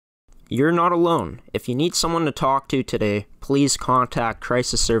You're not alone. If you need someone to talk to today, please contact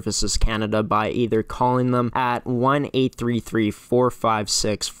Crisis Services Canada by either calling them at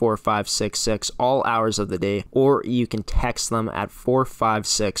 1-833-456-4566 all hours of the day, or you can text them at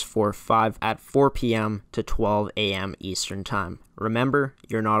 45645 at 4 p.m. to 12 a.m. Eastern Time. Remember,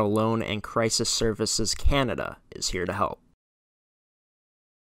 you're not alone, and Crisis Services Canada is here to help.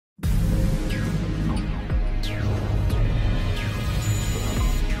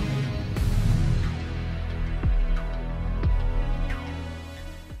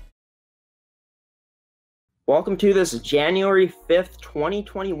 Welcome to this January 5th,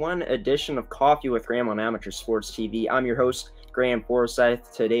 2021 edition of Coffee with Graeme on Amateur Sports TV. I'm your host, Graeme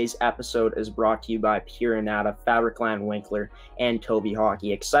Forsyth. Today's episode is brought to you by Anada, Fabricland, Winkler, and TOVI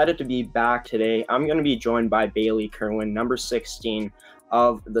Hockey. Excited to be back today. I'm going to be joined by Baylee Kirwan, number 16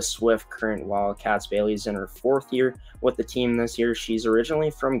 of the Swift Current Wildcats. Baylee's in her fourth year with the team this year. She's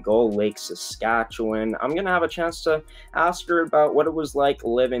originally from Gull Lake, Saskatchewan. I'm going to have a chance to ask her about what it was like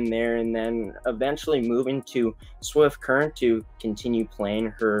living there and then eventually moving to Swift Current to continue playing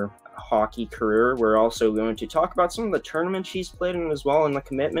her hockey career. We're also going to talk about some of the tournaments she's played in as well, and the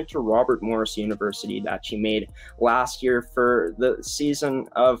commitment to Robert Morris University that she made last year for the season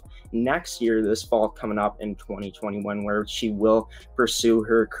of next year, this fall coming up in 2021, where she will pursue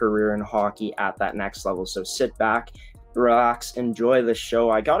her career in hockey at that next level. So sit back, relax, enjoy the show.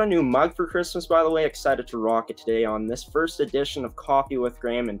 I got a new mug for Christmas, by the way. Excited to rock it today on this first edition of Coffee with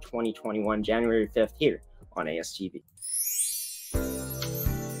Graeme in 2021, January 5th, here on ASTV.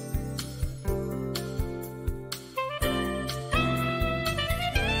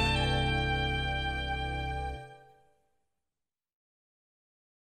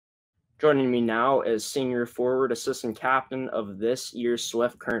 Joining me now is senior forward assistant captain of this year's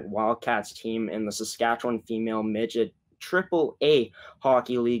Swift Current Wildcats team in the Saskatchewan Female Midget AAA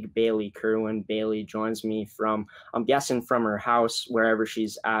Hockey League, Baylee Kirwan. Baylee joins me from, I'm guessing, from her house, wherever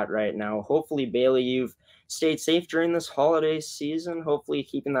she's at right now. Hopefully, Baylee, you've stayed safe during this holiday season, hopefully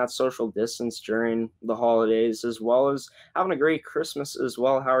keeping that social distance during the holidays, as well as having a great Christmas as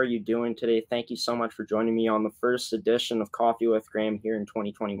well. How are you doing today? Thank you so much for joining me on the first edition of Coffee with Graeme here in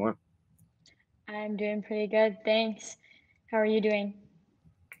 2021. I'm doing pretty good, thanks. How are you doing?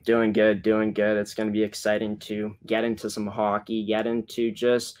 Doing good. It's going to be exciting to get into some hockey, get into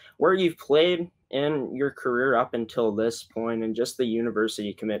just where you've played in your career up until this point, and just the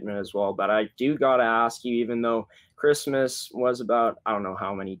university commitment as well. But I do got to ask you, even though Christmas was about, I don't know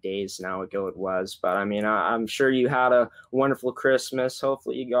how many days now ago it was, but I mean, I'm sure you had a wonderful Christmas.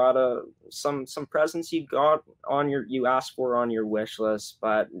 Hopefully you got some presents you asked for on your wish list.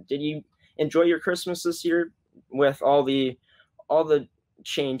 But did you enjoy your Christmas this year with all the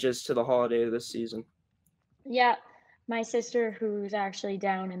changes to the holiday this season? Yeah, my sister, who's actually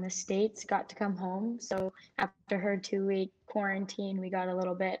down in the States, got to come home. So after her 2-week quarantine, we got a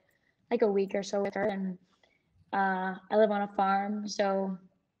little bit, like a week or so with her. And I live on a farm, so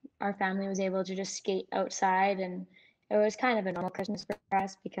our family was able to just skate outside, and it was kind of a normal Christmas for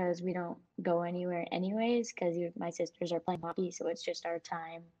us because we don't go anywhere anyways, because my sisters are playing hockey, so it's just our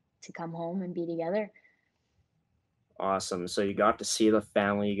time to come home and be together. Awesome. So you got to see the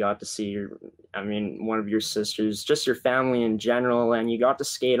family, you got to see one of your sisters, just your family in general, and you got to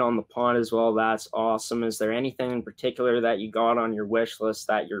skate on the pond as well. That's awesome. Is there anything in particular that you got on your wish list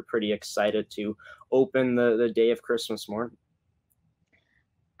that you're pretty excited to open the day of Christmas morning?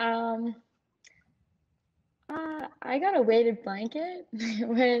 I got a weighted blanket,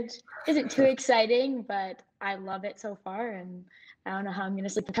 which isn't too exciting, but I love it so far, and I don't know how I'm going to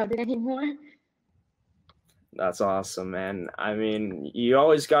sleep without it anymore. That's awesome, man. I mean, you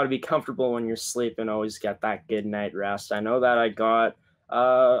always got to be comfortable when you're sleeping, always get that good night rest. I know that I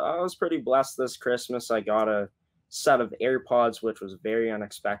was pretty blessed this Christmas. I got a set of AirPods, which was very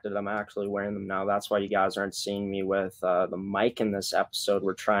unexpected. I'm actually wearing them now. That's why you guys aren't seeing me with the mic in this episode.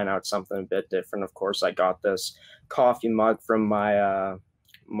 We're trying out something a bit different. Of course, I got this coffee mug from my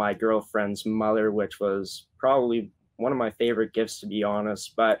girlfriend's mother, which was probably one of my favorite gifts, to be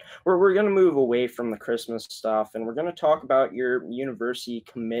honest. But we're going to move away from the Christmas stuff, and we're going to talk about your university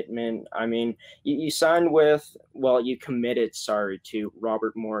commitment. I mean, you committed to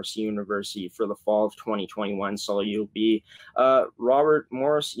Robert Morris University for the fall of 2021. So you'll be Robert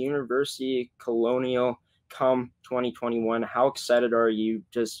Morris University Colonial come 2021. How excited are you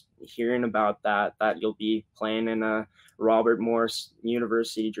just hearing about that you'll be playing in a Robert Morris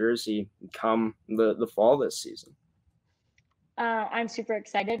University jersey come the fall this season? I'm super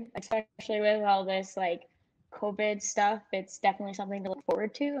excited, especially with all this like COVID stuff. It's definitely something to look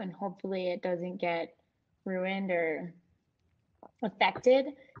forward to, and hopefully it doesn't get ruined or affected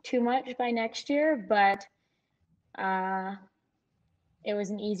too much by next year, but it was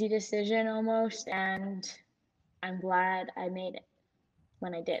an easy decision almost, and I'm glad I made it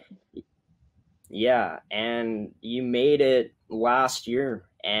when I did. Yeah, and you made it last year,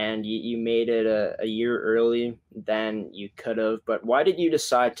 and you made it a year early than you could have. But why did you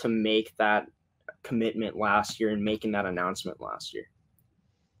decide to make that commitment last year and making that announcement last year?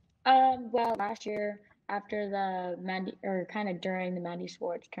 Well, last year after the Mandy, or kind of during the Mandy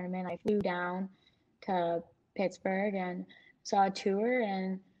Sports tournament, I flew down to Pittsburgh and saw a tour.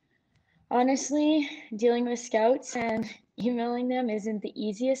 And honestly, dealing with scouts and emailing them isn't the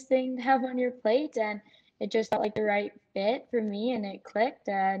easiest thing to have on your plate. And it just felt like the right fit for me, and it clicked,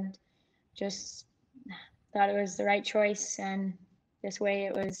 and just thought it was the right choice. And this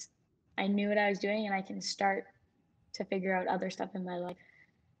way, I knew what I was doing, and I can start to figure out other stuff in my life.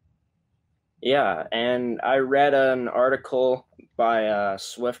 Yeah, and I read an article by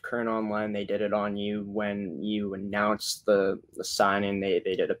Swift Current Online. They did it on you when you announced the signing. They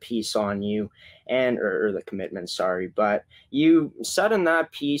did a piece on you and or the commitment, sorry. But you said in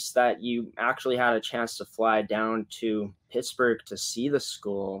that piece that you actually had a chance to fly down to Pittsburgh to see the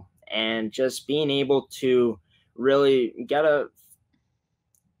school, and just being able to really get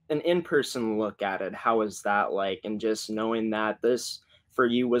an in-person look at it. How was that like? And just knowing that this for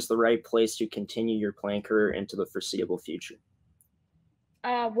you was the right place to continue your playing career into the foreseeable future.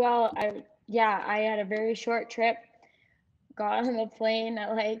 Well, I had a very short trip. Got on the plane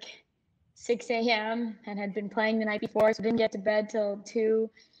at like 6 a.m. and had been playing the night before, so didn't get to bed till 2.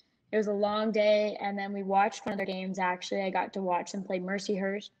 It was a long day, and then we watched one of their games. Actually, I got to watch them play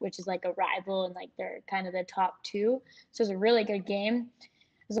Mercyhurst, which is like a rival, and like they're kind of the top two. So it was a really good game.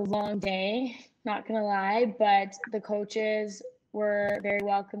 It was a long day, not gonna lie, but the coaches were very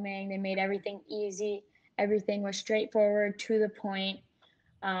welcoming. They made everything easy. Everything was straightforward, to the point.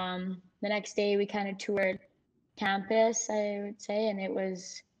 The next day, we kind of toured campus, I would say, and it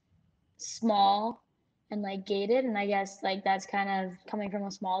was small and like gated. And I guess like that's kind of coming from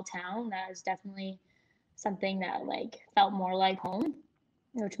a small town. That was definitely something that like felt more like home,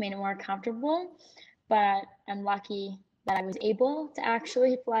 which made it more comfortable. But I'm lucky that I was able to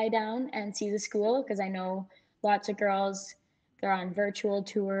actually fly down and see the school, because I know lots of girls, they're on virtual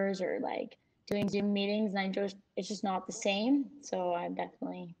tours or like doing Zoom meetings, and it's just not the same. So I'm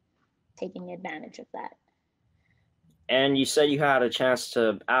definitely taking advantage of that. And you said you had a chance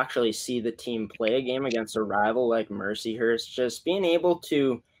to actually see the team play a game against a rival like Mercyhurst. Just being able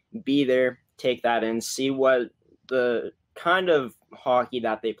to be there, take that in, see what the kind of hockey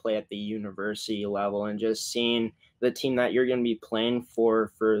that they play at the university level, and just seeing the team that you're going to be playing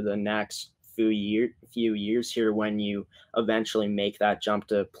for the next few years here when you eventually make that jump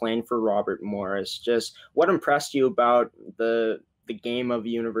to playing for Robert Morris. Just what impressed you about the game of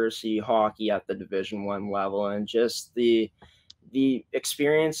university hockey at the Division I level, and just the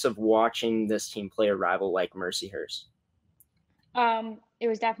experience of watching this team play a rival like Mercyhurst? It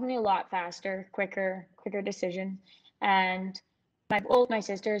was definitely a lot faster, quicker decision. And both my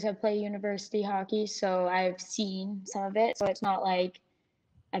sisters have played university hockey, so I've seen some of it. So it's not like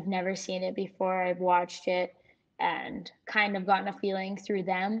I've never seen it before. I've watched it and kind of gotten a feeling through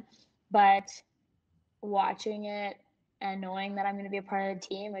them. But watching it and knowing that I'm going to be a part of the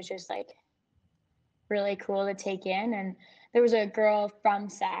team was just like really cool to take in. And there was a girl from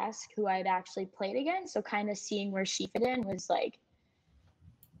Sask who I'd actually played against, so kind of seeing where she fit in was like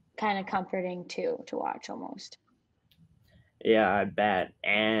kind of comforting too, to watch almost. Yeah, I bet.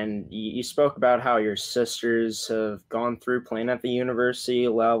 And you spoke about how your sisters have gone through playing at the university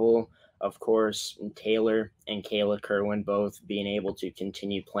level. Of course, Taylor and Kayla Kirwan both being able to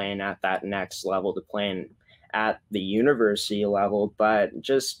continue playing at that next level to playing at the university level. But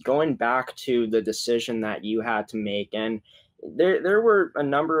just going back to the decision that you had to make, and there were a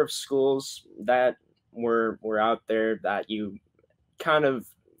number of schools that were out there that you kind of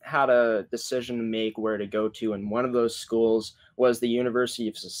had a decision to make where to go to, and one of those schools was the University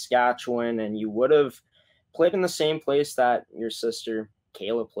of Saskatchewan, and you would have played in the same place that your sister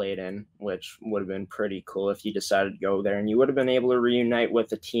Kayla played in, which would have been pretty cool if you decided to go there, and you would have been able to reunite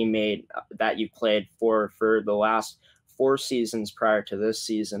with a teammate that you played for the last 4 seasons prior to this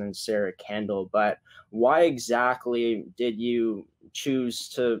season, in Sarah Kendall. But why exactly did you choose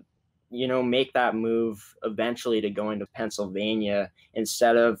to make that move eventually to going to Pennsylvania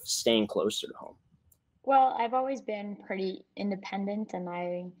instead of staying closer to home? Well, I've always been pretty independent, and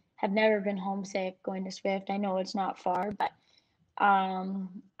I have never been homesick going to Swift. I know it's not far, but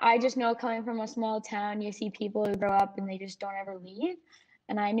I just know, coming from a small town, you see people who grow up and they just don't ever leave.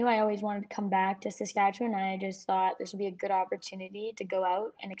 And I knew I always wanted to come back to Saskatchewan, and I just thought this would be a good opportunity to go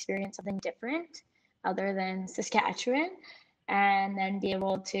out and experience something different other than Saskatchewan, and then be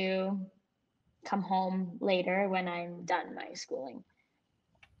able to come home later when I'm done my schooling.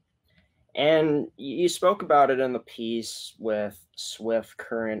 And you spoke about it in the piece with Swift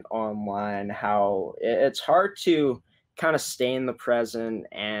Current Online, how it's hard to kind of stay in the present,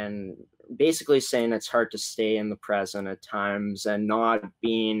 and basically saying it's hard to stay in the present at times and not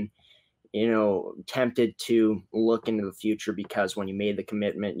being, tempted to look into the future, because when you made the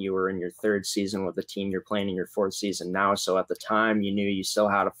commitment, you were in your third season with the team. You're playing in your fourth season now. So at the time, you knew you still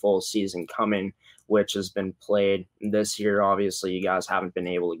had a full season coming, which has been played this year. Obviously, you guys haven't been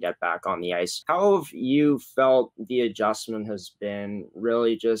able to get back on the ice. How have you felt the adjustment has been,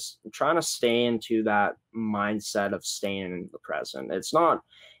 really just trying to stay into that mindset of staying in the present? It's not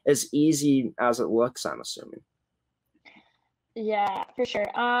as easy as it looks, I'm assuming. Yeah, for sure.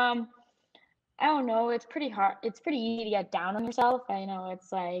 I don't know. It's pretty hard. It's pretty easy to get down on yourself. I know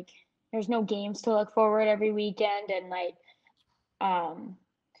it's like there's no games to look forward every weekend, and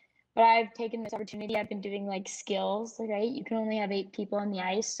but I've taken this opportunity. I've been doing like skills, right? You can only have 8 people on the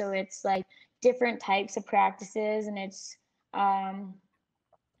ice, so it's like different types of practices, and it's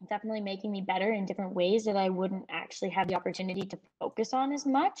definitely making me better in different ways that I wouldn't actually have the opportunity to focus on as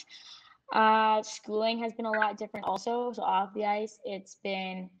much. Schooling has been a lot different also. So off the ice, it's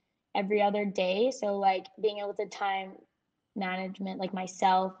been every other day. So like being able to time management, like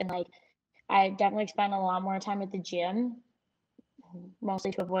myself, and like I definitely spend a lot more time at the gym,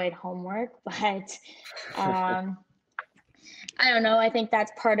 mostly to avoid homework. But I don't know. I think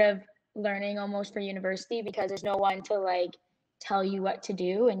that's part of learning almost for university, because there's no one to like tell you what to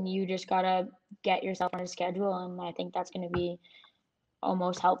do, and you just gotta get yourself on a schedule. And I think that's going to be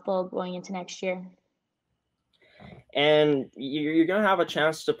almost helpful going into next year. And you're going to have a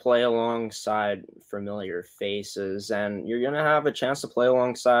chance to play alongside familiar faces, and you're going to have a chance to play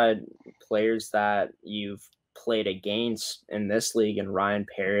alongside players that you've played against in this league, and Ryan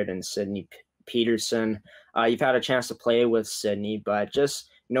Parrott and Sidney Peterson. You've had a chance to play with Sidney, but just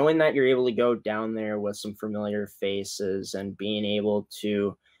knowing that you're able to go down there with some familiar faces and being able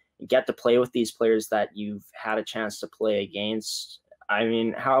to get to play with these players that you've had a chance to play against, I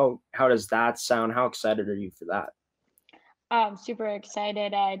mean, how does that sound? How excited are you for that? I'm super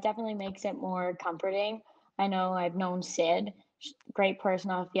excited. It definitely makes it more comforting. I know I've known Sid, great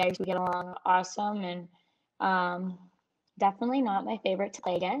person off the ice. We get along awesome, and definitely not my favorite to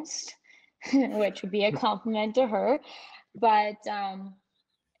play against, which would be a compliment to her. But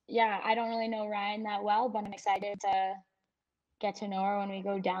yeah, I don't really know Ryan that well, but I'm excited to get to know her when we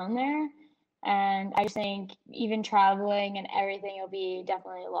go down there. And I just think even traveling and everything will be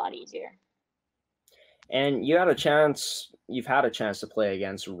definitely a lot easier. And you've had a chance to play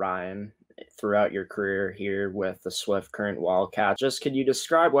against Ryan throughout your career here with the Swift Current Wildcats. Just could you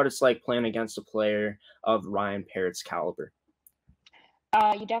describe what it's like playing against a player of Ryan Parrott's caliber?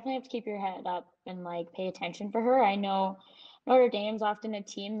 You definitely have to keep your head up and like pay attention for her. I know Notre Dame's often a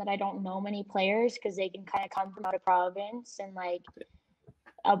team that I don't know many players, because they can kind of come from out of province and like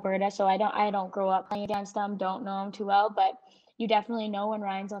Alberta. So I don't grow up playing against them, don't know them too well, but you definitely know when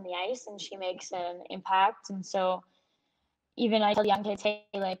Ryan's on the ice and she makes an impact. And so even I tell young kids, hey,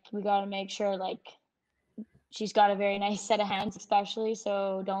 like we got to make sure like she's got a very nice set of hands, especially.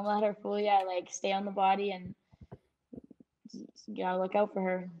 So don't let her fool you. Like stay on the body, and you gotta look out for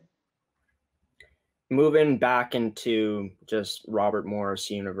her. Moving back into just Robert Morris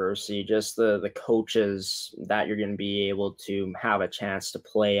University, just the coaches that you're going to be able to have a chance to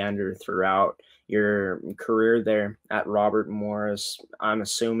play under throughout your career there at Robert Morris, I'm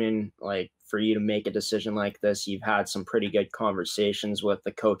assuming like for you to make a decision like this, you've had some pretty good conversations with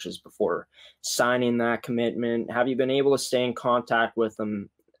the coaches before signing that commitment. Have you been able to stay in contact with them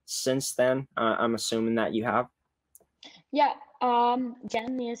since then? I'm assuming that you have. Yeah,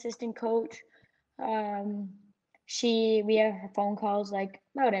 Jen, the assistant coach, um, we have her phone calls like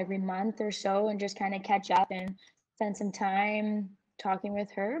about every month or so, and just kind of catch up and spend some time talking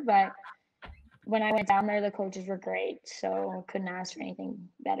with her. But when I went down there, the coaches were great, so couldn't ask for anything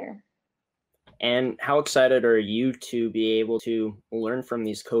better. And how excited are you to be able to learn from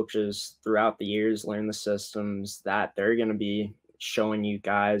these coaches throughout the years, learn the systems that they're going to be showing you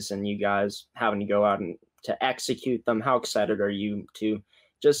guys, and you guys having to go out and to execute them? How excited are you to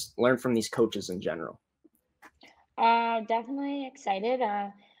just learn from these coaches in general? Definitely excited.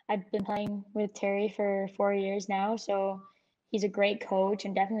 I've been playing with Terry for 4 years now, so he's a great coach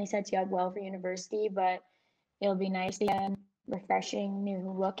and definitely sets you up well for university. But it'll be nice to get a refreshing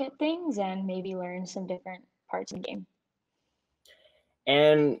new look at things and maybe learn some different parts of the game.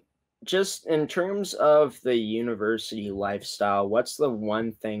 And just in terms of the university lifestyle, what's the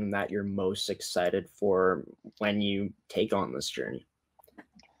one thing that you're most excited for when you take on this journey?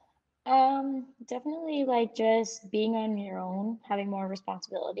 Definitely like just being on your own, having more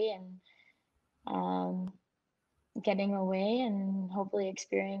responsibility and um, getting away and hopefully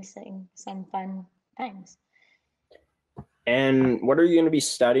experiencing some fun times. And what are you going to be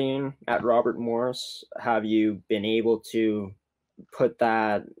studying at Robert Morris? Have you been able to set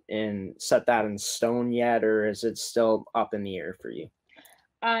that in stone yet, or is it still up in the air for you?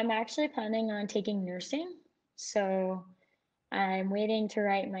 I'm actually planning on taking nursing, so I'm waiting to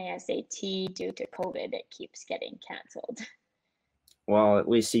write my SAT due to COVID. It keeps getting canceled. Well, at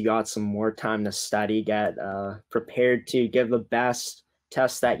least you got some more time to study, get prepared to give the best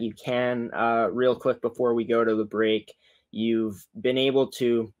test that you can. Real quick before we go to the break, you've been able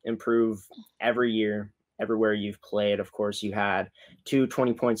to improve every year, everywhere you've played. Of course, you had two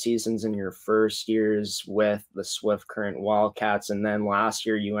 20-point seasons in your first years with the Swift Current Wildcats, and then last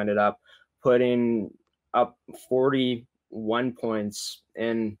year you ended up putting up 41 points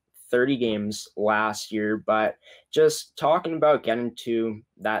in 30 games last year. But just talking about getting to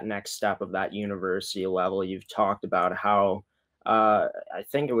that next step of that university level, you've talked about how I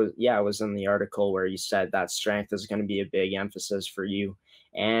think it was in the article where you said that strength is going to be a big emphasis for you,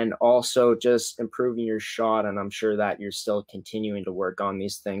 and also just improving your shot. And I'm sure that you're still continuing to work on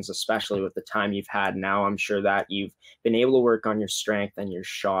these things, especially with the time you've had now. I'm sure that you've been able to work on your strength and your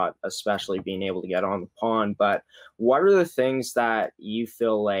shot, especially being able to get on the pond. But what are the things that you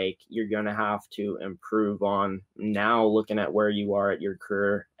feel like you're going to have to improve on now, looking at where you are at your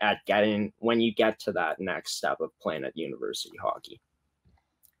career, at getting when you get to that next step of playing at university hockey?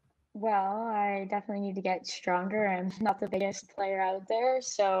 Well, I definitely need to get stronger. I'm not the biggest player out there,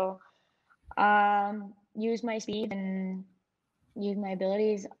 so use my speed and use my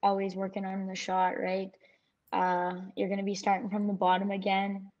abilities. Always working on the shot, right? You're going to be starting from the bottom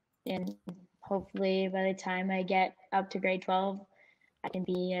again, and hopefully by the time I get up to grade 12, I can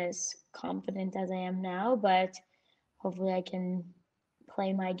be as confident as I am now, but hopefully I can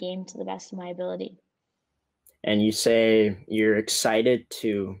play my game to the best of my ability. And you say you're excited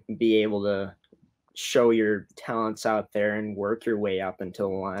to be able to show your talents out there and work your way up until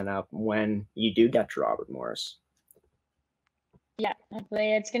the lineup when you do get to Robert Morris. Yeah,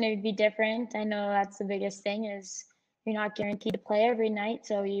 hopefully it's going to be different. I know that's the biggest thing is you're not guaranteed to play every night,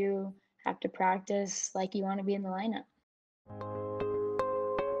 so you have to practice like you want to be in the lineup.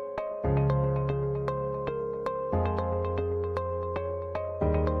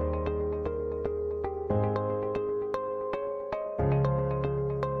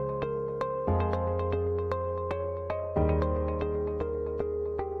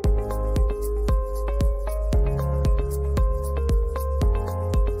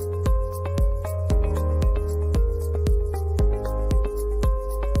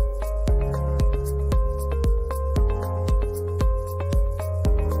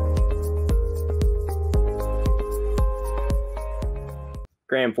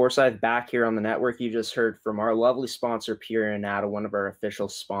 Graeme Forsyth back here on the network. You just heard from our lovely sponsor, Pure Anada, one of our official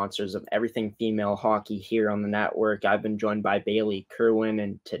sponsors of everything female hockey here on the network. I've been joined by Baylee Kirwan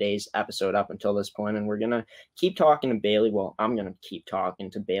in today's episode up until this point, and we're going to keep talking to Baylee. Well, I'm going to keep talking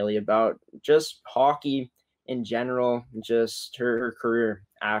to Baylee about just hockey in general, just her career,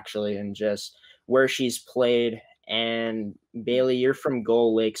 actually, and just where she's played. And Baylee, you're from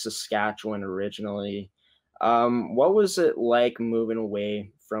Gull Lake, Saskatchewan originally. What was it like moving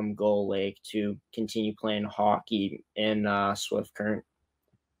away from Gull Lake to continue playing hockey in Swift Current?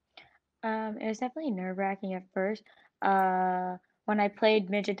 It was definitely nerve-wracking at first. When I played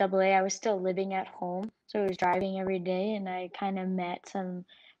Midget Level, I was still living at home, so I was driving every day, and I kind of met some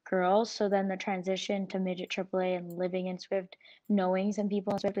girls. So then the transition to Midget AAA and living in Swift, knowing some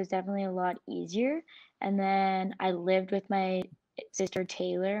people in Swift was definitely a lot easier. And then I lived with my sister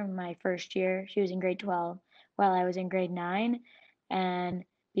Taylor in my first year. She was in grade 12 while I was in grade 9. And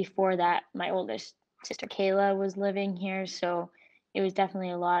before that, my oldest sister Kayla was living here, so it was definitely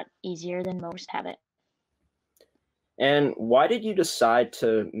a lot easier than most have it. And why did you decide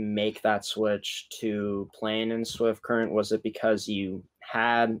to make that switch to playing in Swift Current? Was it because you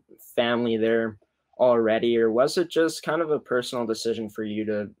had family there already, or was it just kind of a personal decision for you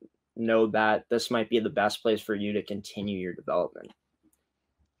to know that this might be the best place for you to continue your development?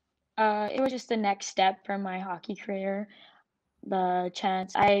 It was just the next step for my hockey career. The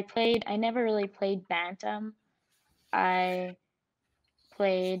chance I never really played bantam. I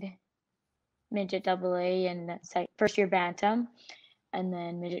played midget double A and first year bantam, and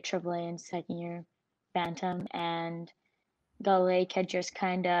then midget triple A and second year bantam. And the lake had just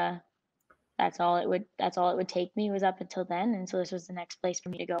kind of, that's all it would take me was up until then. And so this was the next place for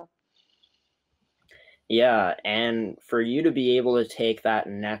me to go. Yeah, and for you to be able to take that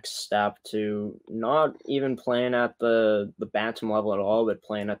next step to not even playing at the bantam level at all, but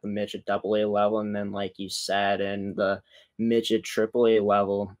playing at the midget double A level, and then like you said, in the midget triple A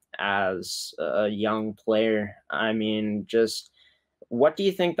level as a young player. I mean, just what do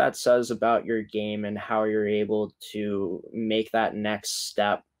you think that says about your game and how you're able to make that next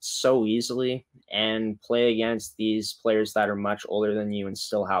step so easily and play against these players that are much older than you and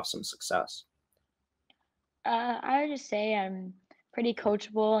still have some success? I would just say I'm pretty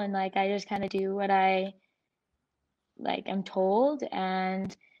coachable, and like I just kind of do what I like I'm told,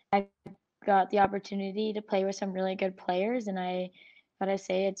 and I got the opportunity to play with some really good players, and I gotta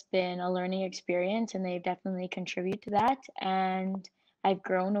say it's been a learning experience, and they've definitely contributed to that, and I've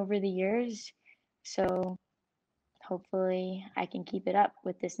grown over the years, so hopefully I can keep it up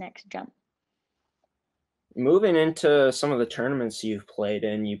with this next jump. Moving into some of the tournaments you've played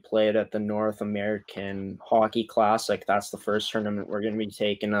in, you played at the North American Hockey Classic. That's the first tournament we're going to be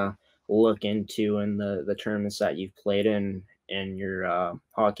taking a look into in the tournaments that you've played in your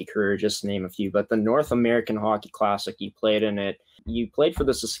hockey career, just to name a few. But the North American Hockey Classic, you played in it. You played for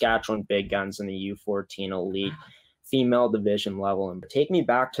the Saskatchewan Big Guns in the U14 Elite female division level. And take me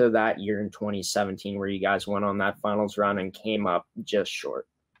back to that year in 2017 where you guys went on that finals run and came up just short.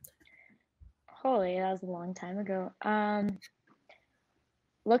 Holy, that was a long time ago.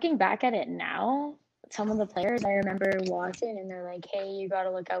 Looking back at it now, some of the players I remember watching, and they're like, "Hey, you got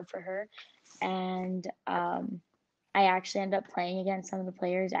to look out for her." And I actually ended up playing against some of the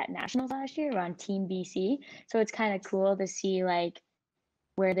players at nationals last year on Team BC. So it's kind of cool to see like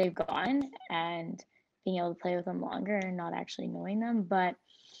where they've gone and being able to play with them longer and not actually knowing them. But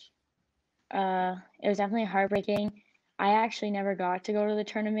it was definitely heartbreaking. I actually never got to go to the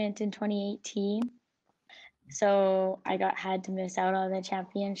tournament in 2018. So I had to miss out on the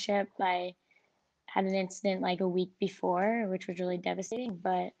championship. I had an incident like a week before, which was really devastating.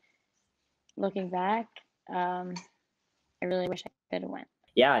 But looking back, I really wish I could have went.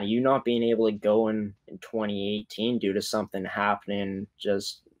 Yeah, you not being able to go in 2018 due to something happening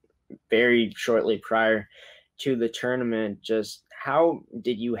just very shortly prior to the tournament, just how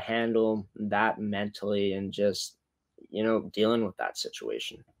did you handle that mentally and just, dealing with that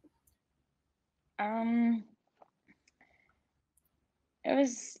situation? Um, it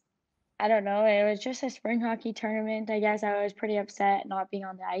was, I don't know, it was just a spring hockey tournament. I guess I was pretty upset not being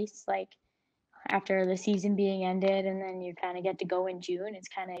on the ice, like after the season being ended, and then you kind of get to go in June. It's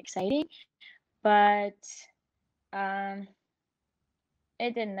kind of exciting, but um,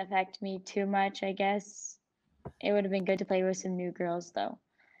 it didn't affect me too much, I guess. It would have been good to play with some new girls, though.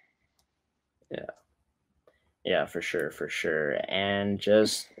 Yeah. Yeah, for sure, for sure. And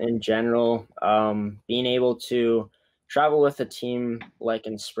just in general, being able to travel with a team like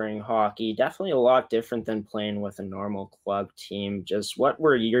in spring hockey, definitely a lot different than playing with a normal club team. Just what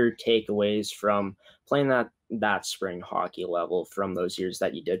were your takeaways from playing that spring hockey level from those years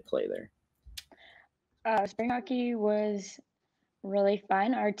that you did play there? Spring hockey was really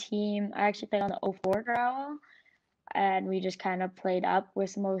fun. Our team, I actually played on the 04 Growl, and we just kind of played up with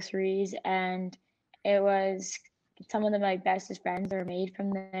some 03s, and it was some of my bestest friends are made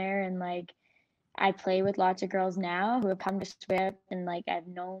from there. And like I play with lots of girls now who have come to Swift, and like I've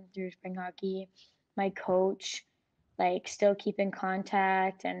known through spring hockey. My coach, like, still keep in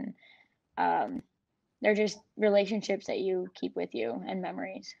contact, and um, they're just relationships that you keep with you and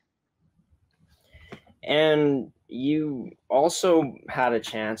memories. And you also had a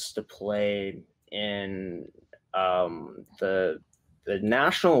chance to play in the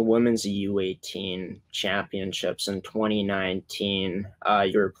National Women's U18 Championships in 2019.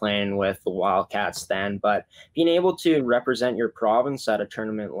 You were playing with the Wildcats then, but being able to represent your province at a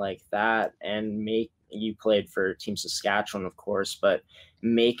tournament like that and you played for Team Saskatchewan, of course, but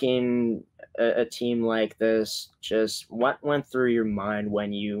making a team like this, just what went through your mind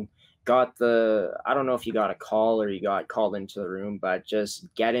when you got I don't know if you got a call or you got called into the room, but just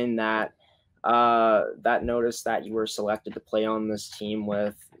getting that notice that you were selected to play on this team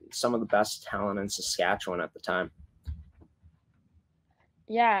with some of the best talent in Saskatchewan at the time.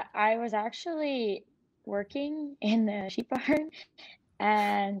 Yeah, I was actually working in the sheep barn,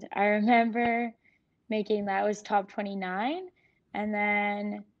 and I remember making that was top 29, and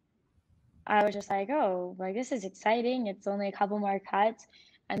then I was just like, oh, like this is exciting. It's only a couple more cuts.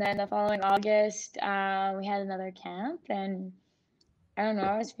 And then the following August, we had another camp, and I don't know,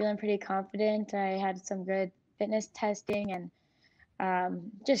 I was feeling pretty confident. I had some good fitness testing and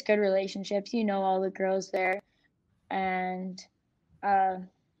just good relationships. You know, all the girls there. And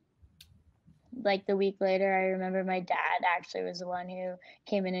like the week later, I remember my dad actually was the one who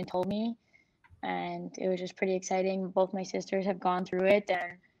came in and told me, and it was just pretty exciting. Both my sisters have gone through it,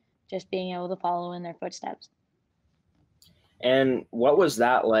 and just being able to follow in their footsteps. And what was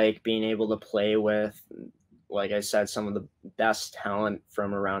that like, being able to play with, like I said, some of the best talent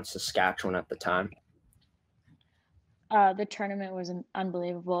from around Saskatchewan at the time? The tournament was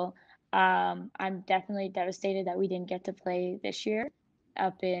unbelievable. I'm definitely devastated that we didn't get to play this year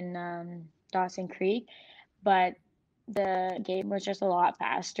up in Dawson Creek, but the game was just a lot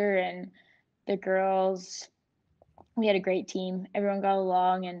faster, and the girls, we had a great team. Everyone got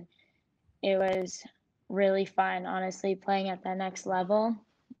along, and it was really fun. Honestly, playing at that next level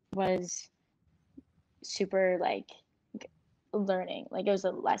was super like learning. Like it was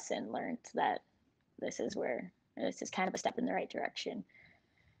a lesson learned that this is kind of a step in the right direction.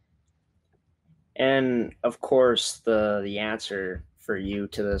 And of course, the answer for you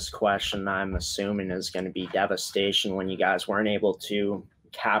to this question, I'm assuming, is going to be devastation when you guys weren't able to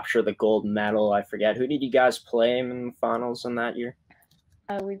capture the gold medal. I forget, who did you guys play in the finals in that year?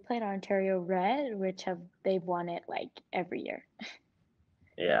 We played Ontario Red, which they've won it like every year.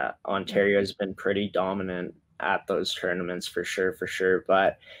 Yeah, Ontario's been pretty dominant at those tournaments for sure.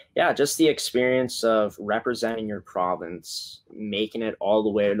 But yeah, just the experience of representing your province, making it all the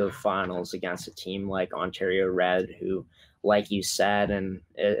way to the finals against a team like Ontario Red, who, like you said, and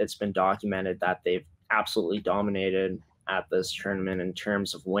it's been documented that they've absolutely dominated at this tournament in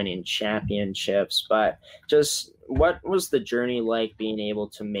terms of winning championships. But just what was the journey like, being able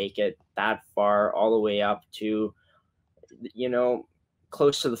to make it that far, all the way up to,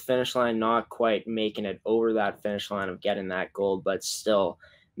 close to the finish line, not quite making it over that finish line of getting that gold, but still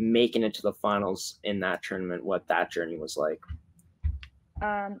making it to the finals in that tournament, what that journey was like?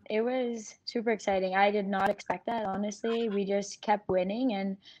 It was super exciting. I did not expect that, honestly. We just kept winning,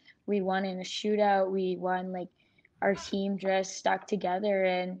 and we won in a shootout. We won, like, our team just stuck together,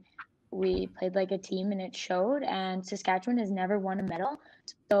 and we played like a team, and it showed. And Saskatchewan has never won a medal.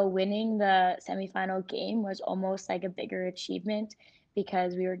 So winning the semifinal game was almost like a bigger achievement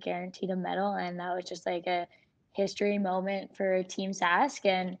because we were guaranteed a medal. And that was just like a history moment for Team Sask.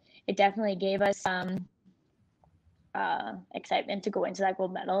 And it definitely gave us some excitement to go into that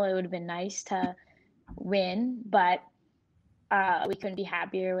gold medal. It would have been nice to win, but we couldn't be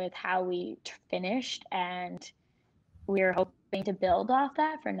happier with how we finished, and we were hoping to build off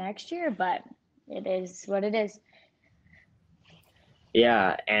that for next year, but it is what it is.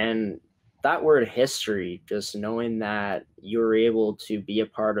 Yeah, and that word history, just knowing that you were able to be a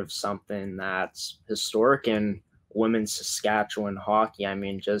part of something that's historic in women's Saskatchewan hockey, I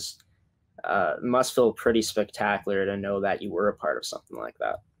mean, just must feel pretty spectacular to know that you were a part of something like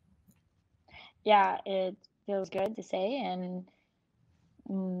that. Yeah, it feels good to say, and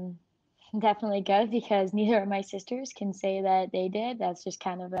definitely good because neither of my sisters can say that they did. That's just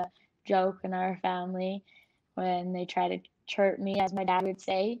kind of a joke in our family when they try to chirp me, as my dad would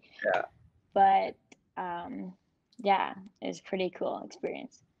say. Yeah. But yeah, it's a pretty cool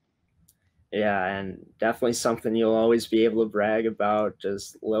experience. Yeah, and definitely something you'll always be able to brag about,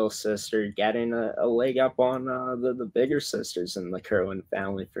 just little sister getting a leg up on the bigger sisters in the Kirwan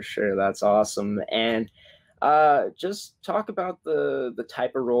family, for sure. That's awesome. And just talk about the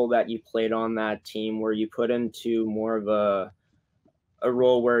type of role that you played on that team. Were you put into more of a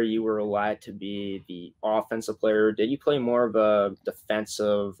role where you were allowed to be the offensive player? Or did you play more of a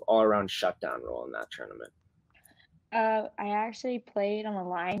defensive, all-around shutdown role in that tournament? I actually played on the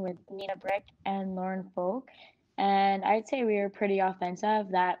line with Nina Brick and Lauren Folk, and I'd say we were pretty offensive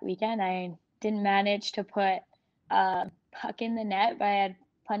that weekend. I didn't manage to put a puck in the net, but I had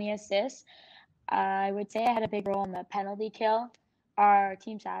plenty of assists. I would say I had a big role in the penalty kill. Our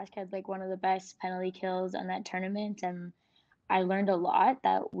team Sask had like one of the best penalty kills on that tournament, and I learned a lot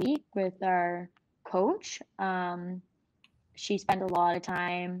that week with our coach. She spent a lot of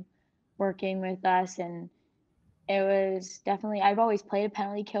time working with us, and it was definitely, I've always played a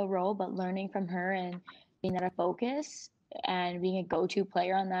penalty kill role, but learning from her and being that a focus and being a go-to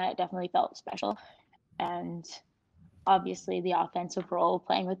player on that definitely felt special. And obviously the offensive role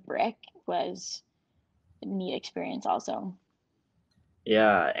playing with Brick was a neat experience also.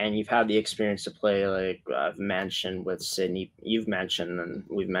 Yeah, and you've had the experience to play, like I've mentioned, with Sydney. You've mentioned, and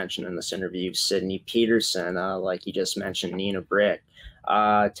we've mentioned in this interview, Sydney Peterson, like you just mentioned, Nina Brick,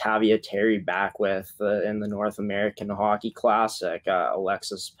 Tavia Terry back with in the North American Hockey Classic,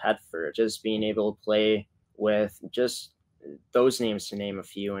 Alexis Petford, just being able to play with just those names, to name a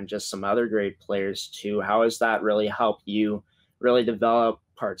few, and just some other great players too. How has that really helped you really develop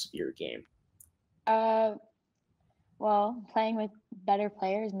parts of your game? Uh, Well, playing with better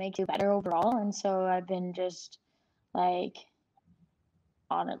players makes you better overall, and so I've been just like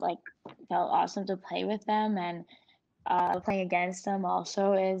on it, like felt awesome to play with them, and playing against them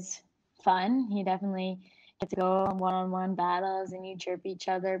also is fun. You definitely get to go on one-on-one battles and you chirp each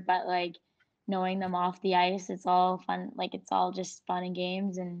other, but like knowing them off the ice, it's all fun. Like it's all just fun and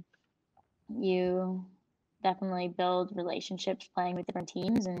games, and you definitely build relationships playing with different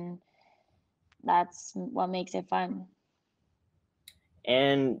teams, and that's what makes it fun.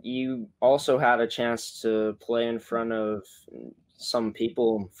 And you also had a chance to play in front of some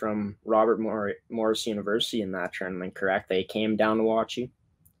people from Morris University in that tournament, correct? They came down to watch you?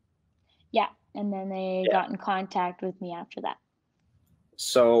 Yeah, and then they Yeah. got in contact with me after that.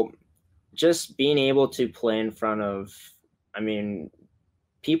 So just being able to play in front of, I mean,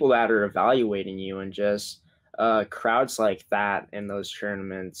 people that are evaluating you and just crowds like that in those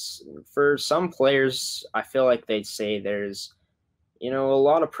tournaments, for some players, I feel like they'd say there's a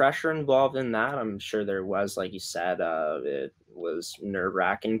lot of pressure involved in that. I'm sure there was, like you said, it was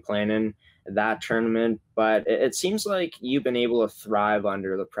nerve-wracking playing in that tournament, but it seems like you've been able to thrive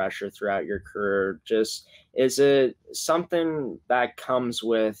under the pressure throughout your career. Just, is it something that comes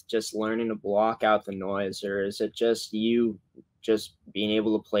with just learning to block out the noise, or is it just you just being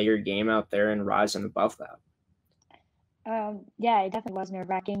able to play your game out there and rising above that? Yeah, it definitely was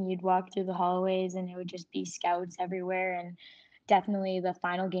nerve-wracking. You'd walk through the hallways and it would just be scouts everywhere. And definitely the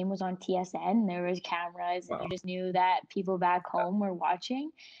final game was on TSN. There was cameras and you Wow. just knew that people back home were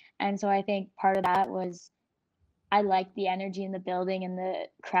watching. And so I think part of that was I liked the energy in the building and the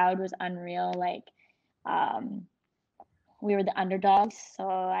crowd was unreal. Like um, we were the underdogs, so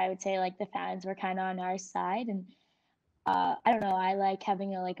I would say like the fans were kind of on our side. And I don't know, I like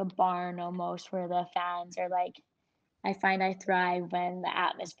having a barn almost where the fans are like I find I thrive when the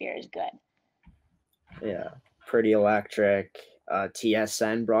atmosphere is good. Yeah, pretty electric.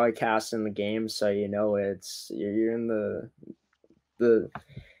 TSN broadcasting the game, so you're in the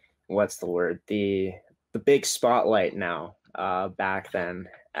what's the word, the big spotlight now. Back then,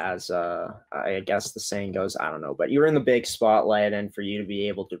 as I guess the saying goes, I don't know, but you were in the big spotlight, and for you to be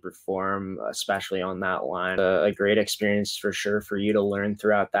able to perform, especially on that line, a great experience for sure for you to learn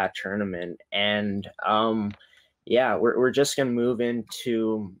throughout that tournament. And yeah, we're just gonna move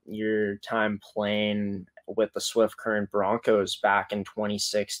into your time playing with the Swift Current Broncos back in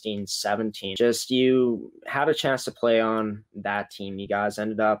 2016-17. Just, you had a chance to play on that team. You guys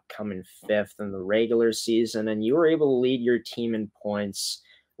ended up coming fifth in the regular season, and you were able to lead your team in points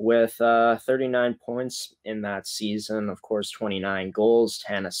with 39 points in that season. Of course, 29 goals,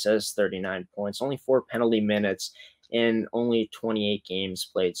 10 assists, 39 points, only 4 penalty minutes in only 28 games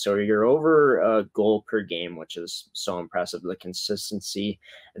played. So you're over a goal per game, which is so impressive. The consistency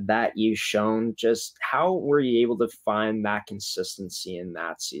that you've shown. Just how were you able to find that consistency in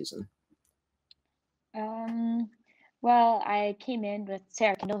that season? Um, well, I came in with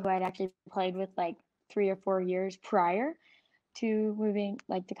Sarah Kendall, who I'd actually played with like 3 or 4 years prior to moving,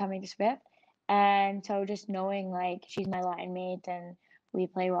 like to coming to Swift. And so just knowing like she's my line mate and we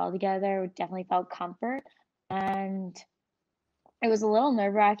play well together, definitely felt comfort. And it was a little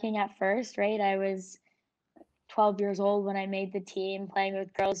nerve-wracking at first, right? I was 12 years old when I made the team, playing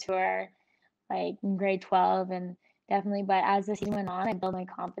with girls who are like in grade 12 and definitely, but as the season went on, I built my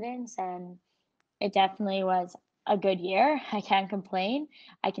confidence and it definitely was a good year. I can't complain.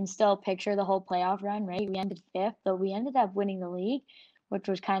 I can still picture the whole playoff run, right? We ended fifth, but we ended up winning the league, which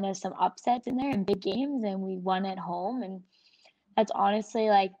was kind of some upsets in there and big games, and we won at home. And that's honestly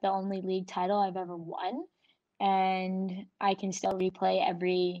like the only league title I've ever won. And I can still replay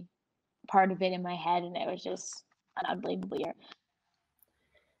every part of it in my head, and it was just an unbelievable year.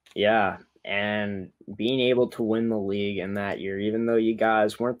 Yeah, and being able to win the league in that year, even though you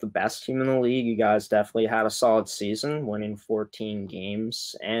guys weren't the best team in the league, you guys definitely had a solid season, winning 14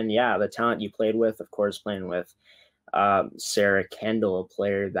 games. And yeah, the talent you played with, of course, playing with Sarah Kendall, a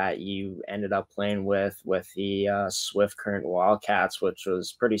player that you ended up playing with the Swift Current Wildcats, which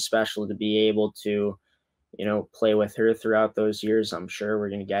was pretty special to be able to, play with her throughout those years. I'm sure we're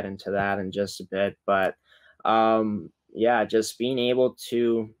going to get into that in just a bit, but yeah, just being able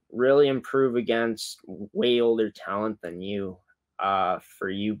to really improve against way older talent than you, for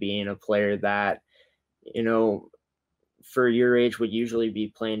you being a player that, you know, for your age would usually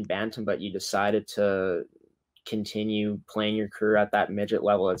be playing bantam, but you decided to continue playing your career at that midget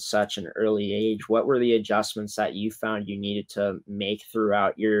level at such an early age. What were the adjustments that you found you needed to make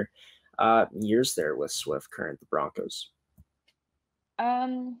throughout your years there with Swift Current, the Broncos?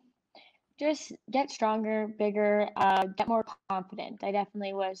 Um, just get stronger, bigger, get more confident. I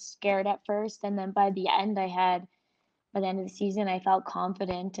definitely was scared at first, and then by the end, I had by the end of the season, I felt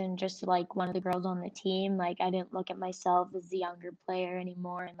confident and just like one of the girls on the team. Like I didn't look at myself as the younger player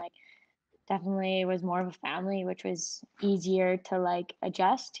anymore, and like definitely it was more of a family, which was easier to like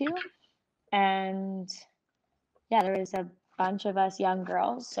adjust to. And yeah, there was a bunch of us young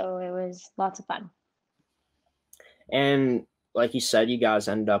girls, so it was lots of fun. And like you said, you guys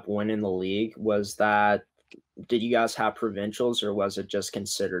ended up winning the league. Did you guys have provincials, or was it just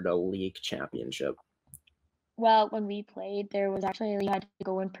considered a league championship? Well, when we played, there was actually you had to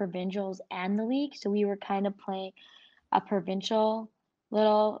go in provincials and the league, so we were kind of playing a provincial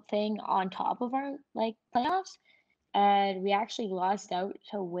little thing on top of our like playoffs, and we actually lost out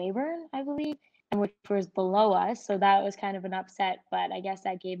to Weyburn, I believe, and which was below us, so that was kind of an upset. But I guess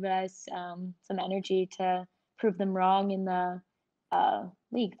that gave us some energy to prove them wrong in the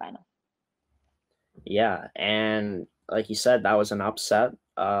league final. Yeah, and like you said, that was an upset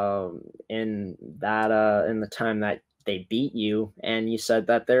in the time that they beat you, and you said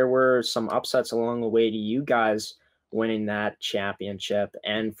that there were some upsets along the way to you guys winning that championship.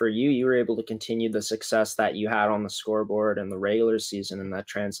 And for you, you were able to continue the success that you had on the scoreboard in the regular season, and that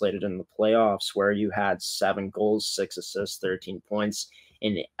translated in the playoffs, where you had 7 goals, 6 assists, 13 points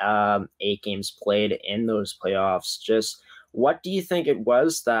in 8 games played in those playoffs. Just what do you think it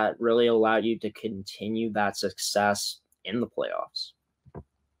was that really allowed you to continue that success in the playoffs?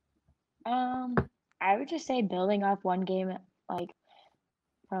 I would just say building off one game, like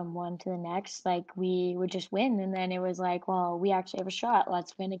from one to the next, like we would just win, and then it was like, well, we actually have a shot.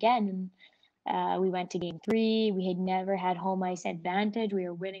 Let's win again. And we went to game 3. We had never had home ice advantage. We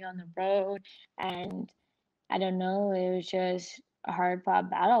were winning on the road, and I don't know. It was just a hard fought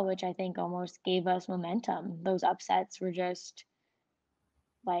battle, which I think almost gave us momentum. Those upsets were just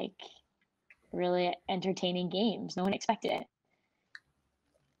like really entertaining games. No one expected it.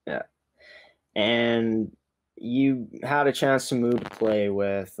 Yeah. And you had a chance to move to play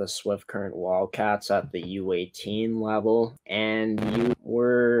with the Swift Current Wildcats at the U18 level, and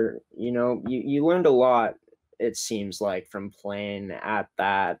you learned a lot, it seems like, from playing at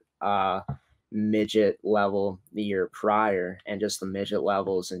that midget level the year prior, and just the midget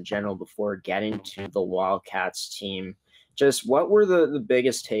levels in general before getting to the Wildcats team. Just what were the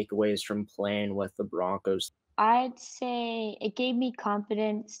biggest takeaways from playing with the Broncos? I'd say it gave me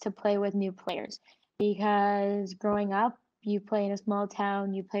confidence to play with new players because growing up, you play in a small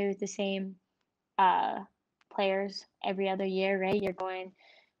town, you play with the same players every other year, right? You're going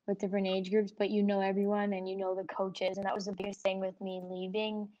with different age groups, but you know everyone and you know the coaches. And that was the biggest thing with me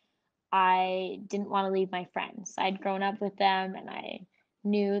leaving. I didn't want to leave my friends. I'd grown up with them and I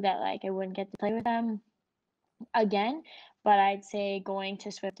knew that like I wouldn't get to play with them again. But I'd say going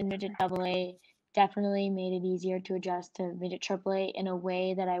to Swift and Midget AA definitely made it easier to adjust to Midget AAA in a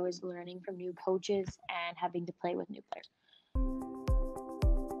way that I was learning from new coaches and having to play with new players.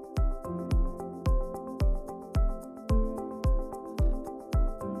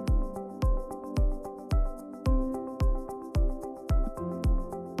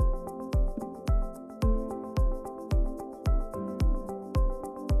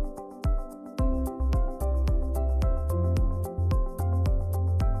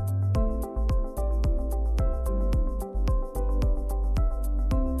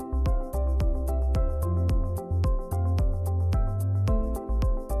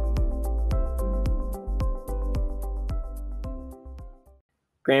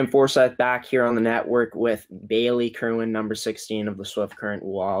 Graeme Forsyth back here on the network with Baylee Kirwan, number 16 of the Swift Current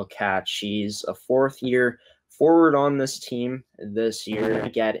Wildcats. She's a 4th-year forward on this team this year.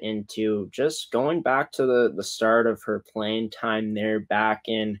 Get into just going back to the start of her playing time there back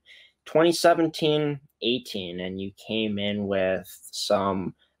in 2017-18, and you came in with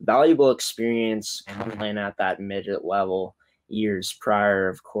some valuable experience playing at that midget level. Years prior,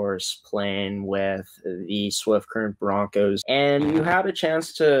 of course, playing with the Swift Current Broncos, and you had a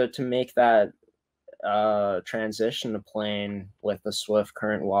chance to make that transition to playing with the Swift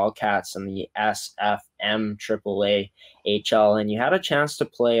Current Wildcats and the SFM AAA HL, and you had a chance to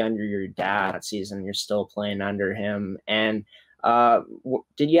play under your dad that season. You're still playing under him, and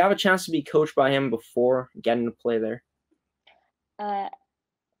did you have a chance to be coached by him before getting to play there?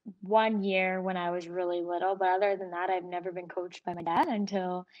 1 year when I was really little, but other than that, I've never been coached by my dad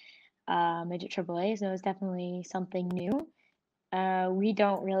until Midget AAA, so it was definitely something new. We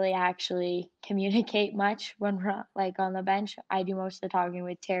don't really actually communicate much when we're like on the bench. I do most of the talking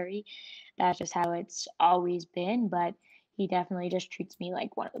with Terry. That's just how it's always been, but he definitely just treats me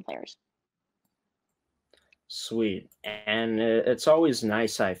like one of the players. Sweet. And it's always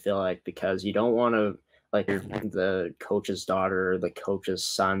nice, I feel like, because you don't want to, like, you're the coach's daughter or the coach's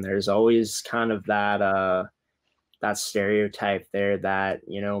son. There's always kind of that that stereotype there that,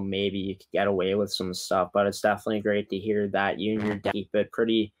 maybe you could get away with some stuff. But it's definitely great to hear that you and your dad keep it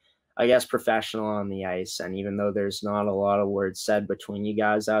pretty, I guess, professional on the ice. And even though there's not a lot of words said between you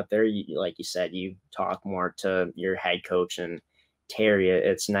guys out there, like you said, you talk more to your head coach and Terry.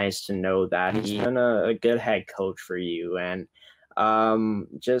 It's nice to know that he's been a good head coach for you. And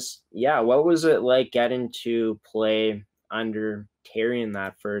what was it like getting to play under Terry in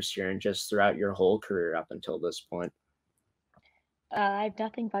that first year and just throughout your whole career up until this point? I have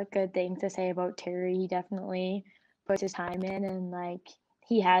nothing but good things to say about Terry. He definitely puts his time in, and like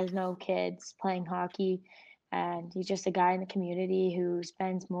he has no kids playing hockey, and he's just a guy in the community who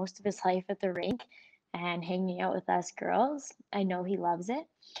spends most of his life at the rink and hanging out with us girls. I know he loves it,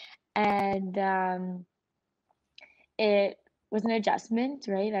 and it was an adjustment,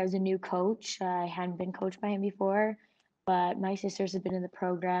 right? I was a new coach. I hadn't been coached by him before, but my sisters had been in the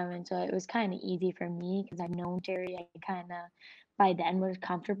program, and so it was kind of easy for me because I've known Terry. I kind of by then was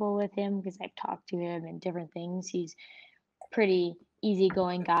comfortable with him because I've talked to him and different things. He's pretty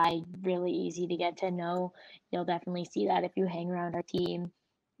easygoing guy, really easy to get to know. You'll definitely see that if you hang around our team.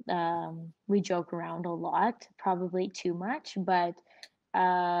 We joke around a lot, probably too much, but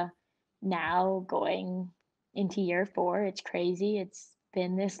now going into year 4, it's crazy. It's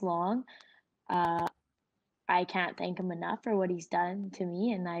been this long. I can't thank him enough for what he's done to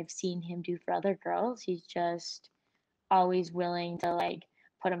me, and I've seen him do for other girls. He's just always willing to like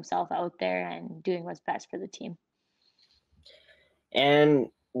put himself out there and doing what's best for the team. And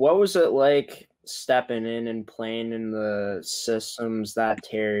what was it like stepping in and playing in the systems that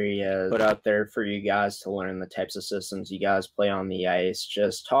Terry put out there for you guys to learn the types of systems you guys play on the ice?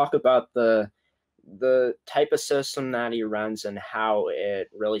 Just talk about the type of system that he runs and how it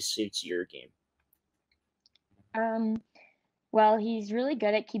really suits your game. Well, he's really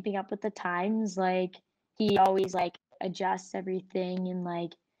good at keeping up with the times. Like he always like adjusts everything, and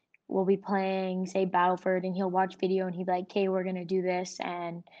like we'll be playing say Battleford and he'll watch video and he'd be like, okay, we're gonna do this,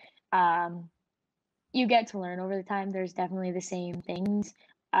 and you get to learn over the time. There's definitely the same things.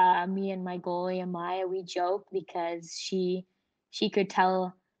 Me and my goalie Amaya, we joke because she could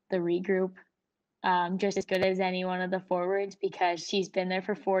tell the regroup just as good as any one of the forwards because she's been there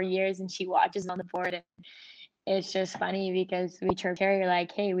for 4 years and she watches on the board, and it's just funny because we chirp Terry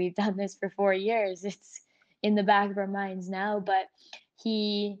like, hey, we've done this for 4 years. It's in the back of our minds now, but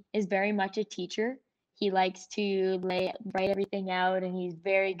he is very much a teacher. He likes to write everything out, and he's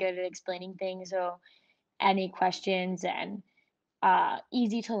very good at explaining things. So any questions, and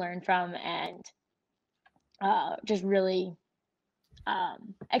easy to learn from, and just really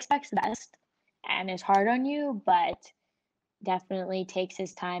expects the best and is hard on you, but definitely takes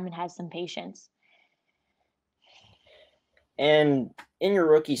his time and has some patience. And in your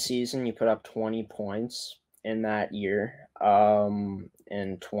rookie season, you put up 20 points in that year,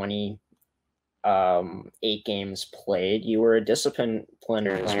 in 8 games played. You were a disciplined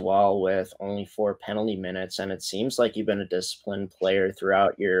player as well with only 4 penalty minutes, and it seems like you've been a disciplined player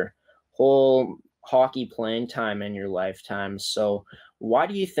throughout your whole hockey playing time in your lifetime. So why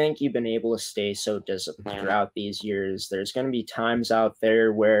do you think you've been able to stay so disciplined throughout these years? There's going to be times out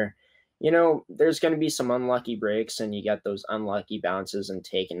there where there's going to be some unlucky breaks and you get those unlucky bounces and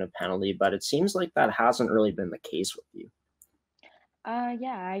taking a penalty, but it seems like that hasn't really been the case with you.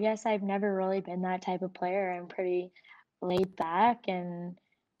 Yeah, I guess I've never really been that type of player. I'm pretty laid back, and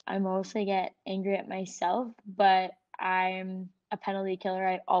I mostly get angry at myself, but I'm a penalty killer.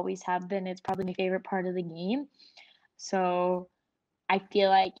 I always have been. It's probably my favorite part of the game. So I feel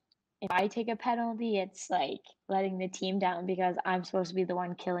like if I take a penalty, it's like letting the team down because I'm supposed to be the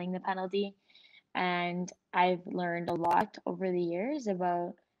one killing the penalty. And I've learned a lot over the years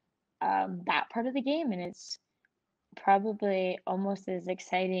about that part of the game, and it's probably almost as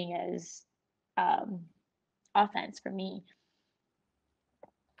exciting as um, offense for me.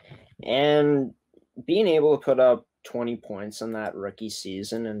 And being able to put up 20 points in that rookie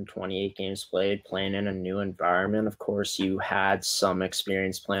season and 28 games played, playing in a new environment. Of course, you had some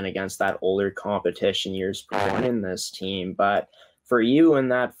experience playing against that older competition years prior in this team. But for you in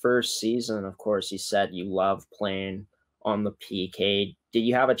that first season, of course, you said you loved playing on the PK. Did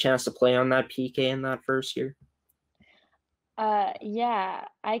you have a chance to play on that PK in that first year? Yeah,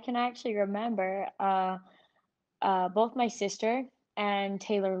 I can actually remember both my sister and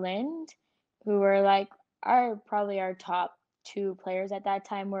Taylor Lind, who were like probably our top 2 players at that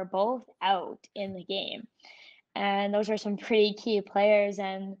time, were both out in the game. And those were some pretty key players.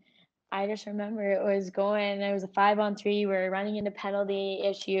 And I just remember it was a 5-on-3. We were running into penalty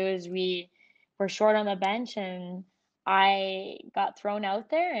issues. We were short on the bench, and I got thrown out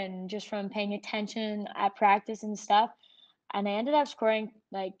there and just from paying attention at practice and stuff, and I ended up scoring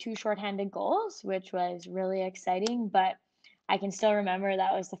like 2 shorthanded goals, which was really exciting, but I can still remember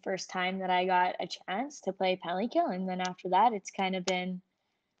that was the first time that I got a chance to play penalty kill, and then after that, it's kind of been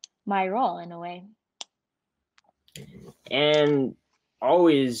my role in a way. And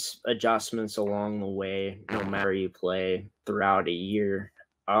always adjustments along the way, no matter you play throughout a year.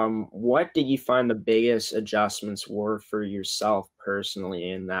 What did you find the biggest adjustments were for yourself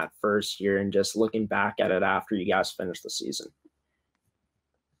personally in that first year, and just looking back at it after you guys finished the season?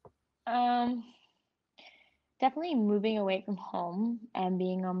 Um, Definitely moving away from home and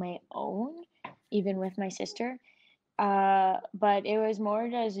being on my own, even with my sister. But it was more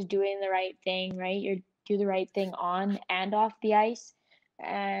just doing the right thing, right? You do the right thing on and off the ice,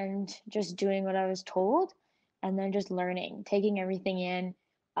 and just doing what I was told, and then just learning, taking everything in,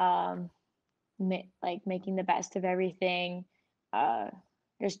 um, like making the best of everything, uh,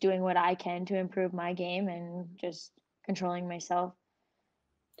 just doing what I can to improve my game and just controlling myself.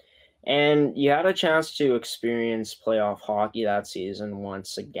 And you had a chance to experience playoff hockey that season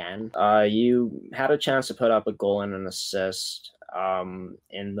once again. You had a chance to put up a goal and an assist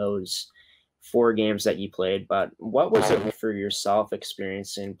in those 4 games that you played. But what was it for yourself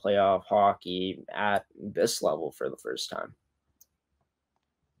experiencing playoff hockey at this level for the first time?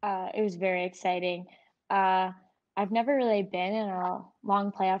 It was very exciting. Uh, I've never really been in a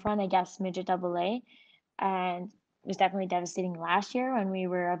long playoff run, I guess Midget Level, and it was definitely devastating last year when we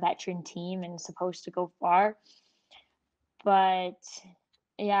were a veteran team and supposed to go far. But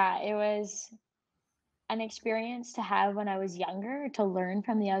yeah, it was an experience to have when I was younger to learn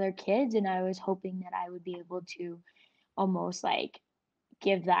from the other kids, and I was hoping that I would be able to almost like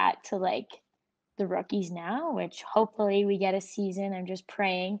give that to like the rookies now, which hopefully we get a season. I'm just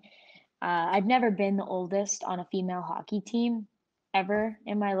praying. I've never been the oldest on a female hockey team ever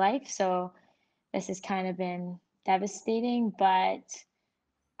in my life, so this has kind of been devastating, but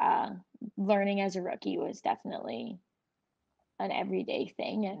uh, learning as a rookie was definitely an everyday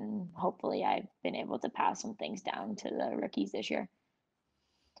thing, and hopefully I've been able to pass some things down to the rookies this year.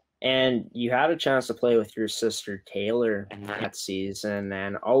 And you had a chance to play with your sister Taylor that season,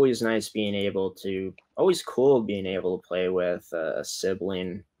 and always cool being able to play with a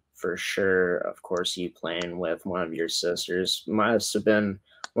sibling for sure. Of course, you playing with one of your sisters must have been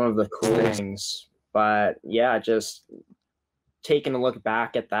one of the coolest things. But yeah, just taking a look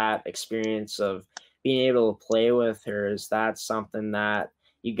back at that experience of being able to play with her, is that something that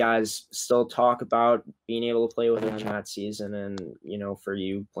you guys still talk about, being able to play with her in that season, and for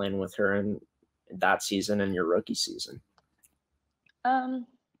you playing with her in that season and your rookie season?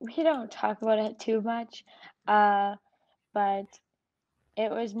 We don't talk about it too much, uh, but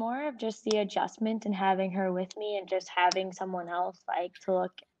it was more of just the adjustment and having her with me and just having someone else like to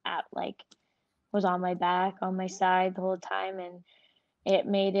look at like was on my back, on my side the whole time, and it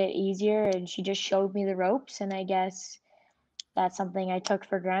made it easier, and she just showed me the ropes, and I guess that's something I took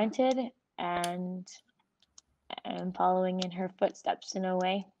for granted, and I'm following in her footsteps in a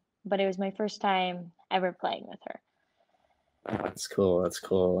way. But it was my first time ever playing with her. That's cool. That's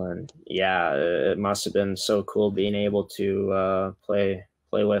cool. And yeah, it must have been so cool being able to play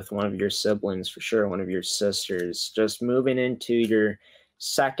with one of your siblings for sure, one of your sisters. Just moving into your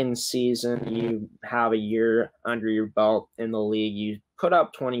second season, you have a year under your belt in the league. You put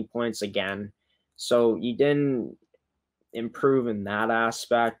up 20 points again. So you didn't improve in that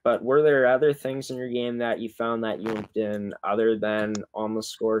aspect, but were there other things in your game that you found that you improved in other than on the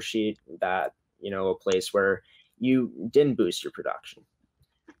score sheet, that, a place where you didn't boost your production?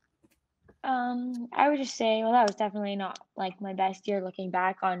 I would just say, well, that was definitely not like my best year looking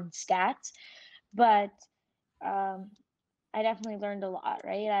back on stats, but um, I definitely learned a lot,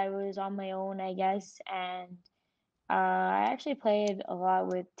 right? I was on my own, I guess, and I actually played a lot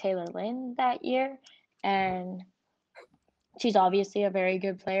with Taylor Lynn that year, and she's obviously a very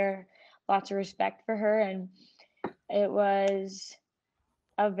good player. Lots of respect for her, and it was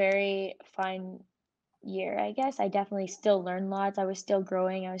a very fun year, I guess. I definitely still learned lots. I was still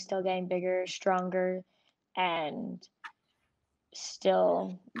growing. I was still getting bigger, stronger, and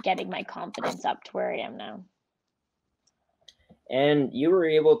still getting my confidence up to where I am now. And you were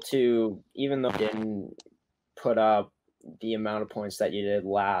able to, even though you didn't put up the amount of points that you did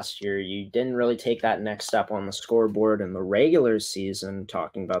last year, you didn't really take that next step on the scoreboard in the regular season,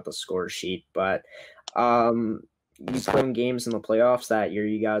 talking about the score sheet. But you won games in the playoffs that year.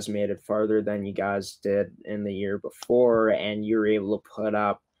 You guys made it farther than you guys did in the year before, and you were able to put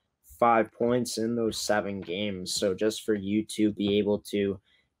up 5 points in those 7 games. So just for you to be able to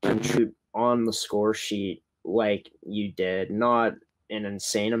contribute on the score sheet like you did, not an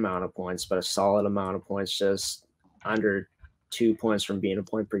insane amount of points, but a solid amount of points, just under 2 points from being a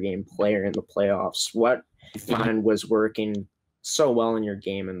point per game player in the playoffs. What you find was working so well in your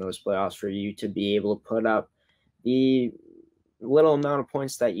game in those playoffs for you to be able to put up the little amount of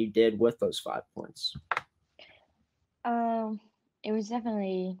points that you did with those 5 points? It was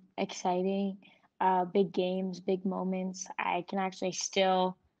definitely exciting. Big games, big moments. I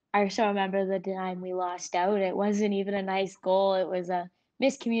still remember the time we lost out. It wasn't even a nice goal. It was a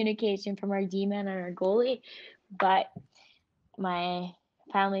miscommunication from our D-man and our goalie. But my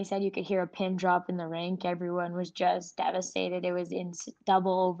family said you could hear a pin drop in the rink. Everyone was just devastated. It was in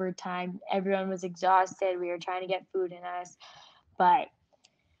double overtime. Everyone was exhausted. We were trying to get food in us. But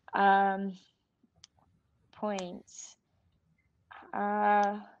points.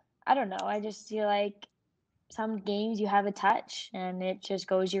 I don't know. I just feel like some games you have a touch and it just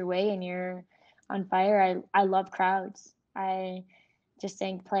goes your way and you're on fire. I love crowds. I just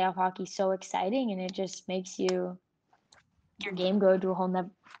think playoff hockey is so exciting and it just makes your game go to a whole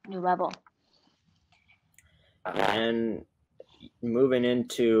new level. And moving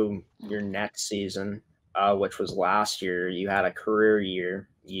into your next season, which was last year, you had a career year.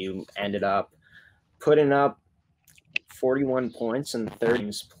 You ended up putting up 41 points in 30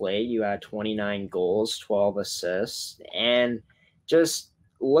 games played. You had 29 goals, 12 assists. And just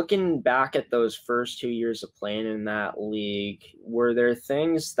looking back at those first 2 years of playing in that league, were there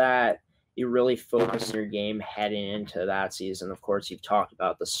things that you really focused on your game heading into that season? Of course, you've talked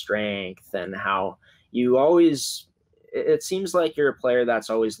about the strength and how you always – it seems like you're a player that's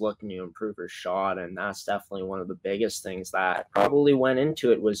always looking to improve your shot, and that's definitely one of the biggest things that probably went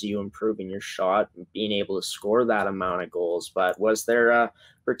into it was you improving your shot and being able to score that amount of goals. But was there a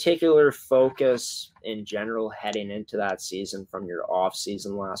particular focus in general heading into that season from your off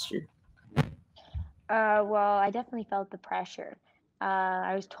season last year? Well, I definitely felt the pressure.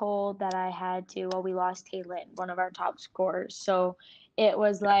 I was told that I had to. Well, we lost Taylor, one of our top scorers, so it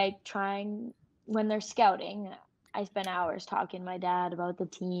was like trying when they're scouting. I spent hours talking to my dad about the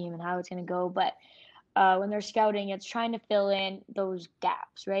team and how it's going to go. But when they're scouting, it's trying to fill in those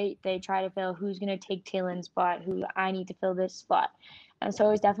gaps, right? They try to fill who's going to take Taylor's spot, who I need to fill this spot. And so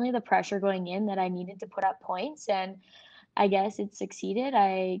it was definitely the pressure going in that I needed to put up points. And I guess it succeeded.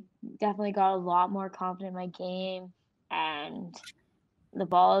 I definitely got a lot more confident in my game. And the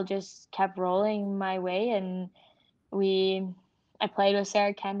ball just kept rolling my way. And I played with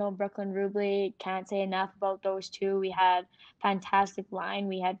Sarah Kendall, Brooklyn Rubley. Can't say enough about those two. We had fantastic line.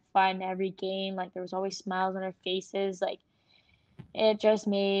 We had fun every game. Like there was always smiles on our faces. Like it just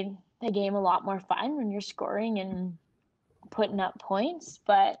made the game a lot more fun when you're scoring and putting up points.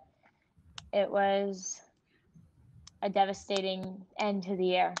 But it was a devastating end to the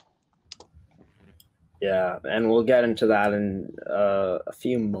year. Yeah, and we'll get into that in a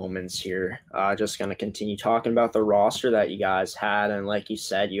few moments here. Just going to continue talking about the roster that you guys had. And like you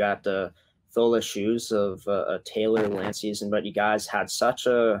said, you had to fill the shoes of a Taylor last season, but you guys had such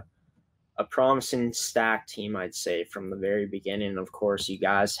a promising stacked team, I'd say, from the very beginning. Of course, you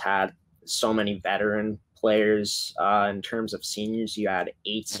guys had so many veteran players. In terms of seniors, you had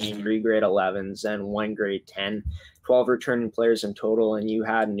 3 grade 11s and 1 grade 10. 12 returning players in total, and you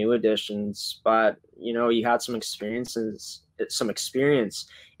had new additions, but you had some experience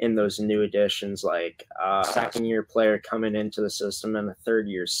in those new additions, like a second-year player coming into the system and a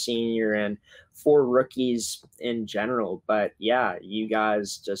third-year senior and 4 rookies in general. But yeah, you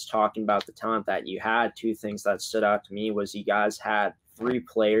guys, just talking about the talent that you had, 2 things that stood out to me was you guys had 3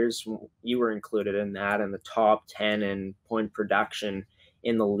 players, you were included in that, in the top 10 in point production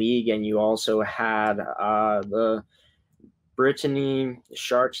in the league, and you also had the Brittany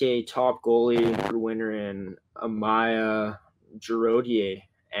Chartier top goalie winner and Amaya Giraudier.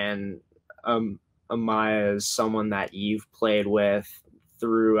 And Amaya is someone that you've played with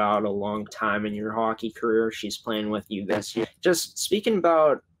throughout a long time in your hockey career. She's playing with you this year. Just speaking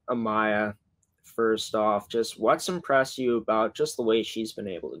about Amaya, first off, just what's impressed you about just the way she's been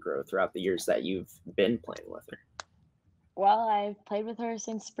able to grow throughout the years that you've been playing with her? Well, I've played with her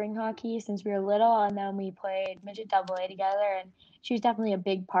since spring hockey, since we were little, and then we played Midget Level together, and she was definitely a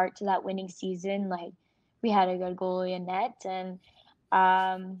big part to that winning season. Like, we had a good goalie in net, and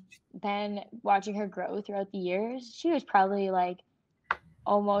then watching her grow throughout the years, she was probably, like,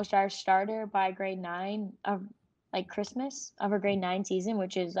 almost our starter by grade 9 of, like, Christmas of her grade 9 season,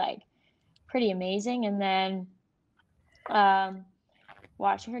 which is, like, pretty amazing. And then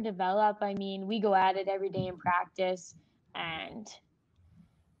watching her develop, I mean, we go at it every day in practice, and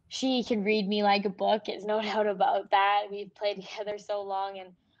she can read me like a book. There's no doubt about that. We've played together so long, and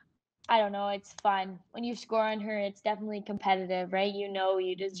I don't know, it's fun. When you score on her, it's definitely competitive, right? You know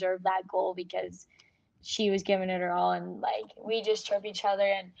you deserve that goal because she was giving it her all, and like we just chirp each other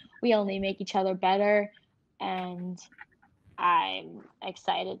and we only make each other better. And I'm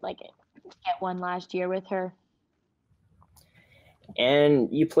excited like to get one last year with her. And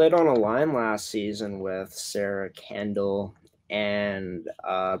you played on a line last season with Sarah Kendall and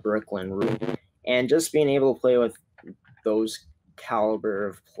Brooklyn Root, and just being able to play with those caliber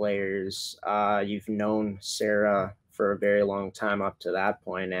of players. You've known Sarah for a very long time up to that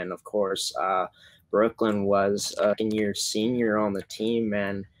point, and of course, Brooklyn was a second-year senior on the team,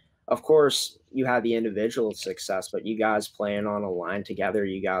 and of course, you had the individual success, but you guys playing on a line together,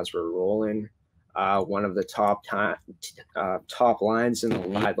 you guys were rolling. One of the top lines in the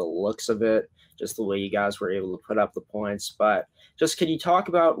league by the looks of it, just the way you guys were able to put up the points. But just could you talk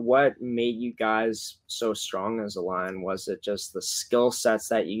about what made you guys so strong as a line? Was it just the skill sets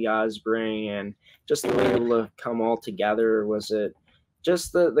that you guys bring and just the way able to come all together? Or was it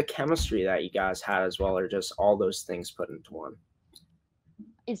just the chemistry that you guys had as well, or just all those things put into one?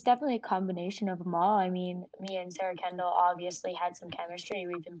 It's definitely a combination of them all. I mean, me and Sarah Kendall obviously had some chemistry.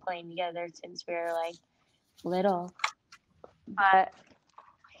 We've been playing together since we were like little. But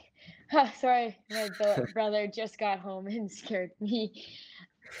sorry, my brother just got home and scared me.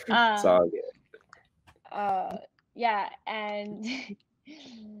 It's all good. Yeah, and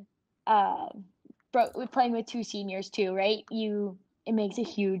we're playing with two seniors too, right? It makes a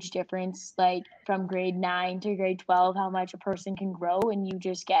huge difference, like from grade 9 to grade 12, how much a person can grow, and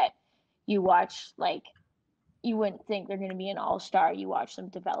you watch like you wouldn't think they're going to be an all-star. You watch them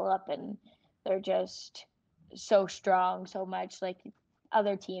develop, and they're just so strong, so much like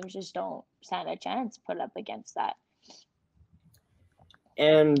other teams just don't stand a chance put up against that.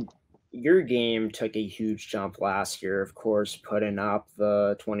 And your game took a huge jump last year, of course, putting up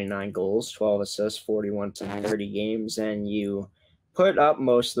the 29 goals, 12 assists, 41 to 30 games, and you put up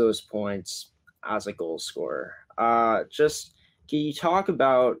most of those points as a goal scorer. Just can you talk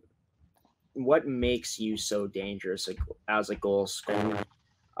about what makes you so dangerous as a goal scorer?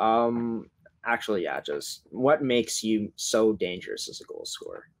 Actually, yeah, just what makes you so dangerous as a goal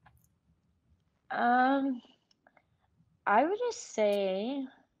scorer? I would just say,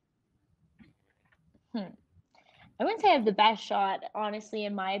 I wouldn't say I have the best shot, honestly,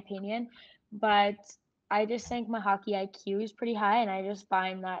 in my opinion, but I just think my hockey IQ is pretty high, and I just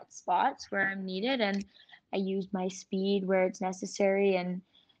find that spots where I'm needed, and I use my speed where it's necessary, and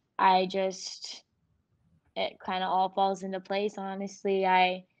I just it kind of all falls into place. Honestly,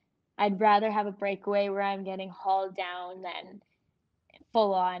 I'd rather have a breakaway where I'm getting hauled down than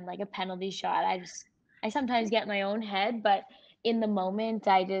full on like a penalty shot. I sometimes get in my own head, but in the moment,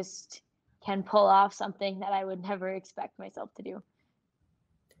 I just can pull off something that I would never expect myself to do.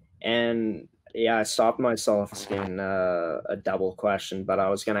 And yeah, I stopped myself asking a double question, but I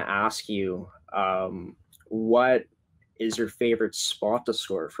was going to ask you, what is your favorite spot to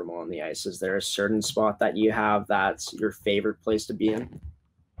score from on the ice? Is there a certain spot that you have that's your favorite place to be in?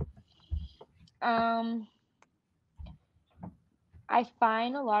 Um, I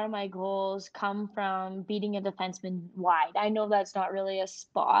find a lot of my goals come from beating a defenseman wide. I know that's not really a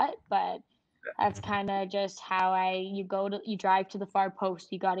spot, but that's kind of just how you drive to the far post.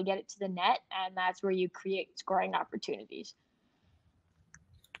 You got to get it to the net, and that's where you create scoring opportunities.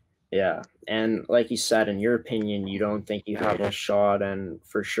 Yeah. And like you said, in your opinion, you don't think you have a shot. And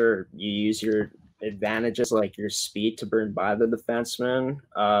for sure, you use your advantages like your speed to burn by the defenseman.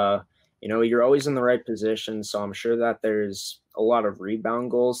 You're always in the right position. So I'm sure that there's a lot of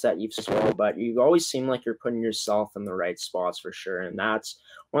rebound goals that you've scored, but you always seem like you're putting yourself in the right spots for sure. And that's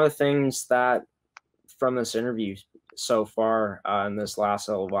one of the things that from this interview so far in this last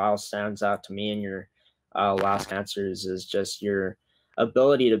little while stands out to me in your last answers is just your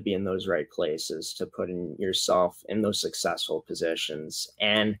ability to be in those right places, to put in yourself in those successful positions.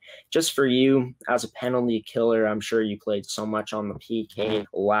 And just for you as a penalty killer, I'm sure you played so much on the PK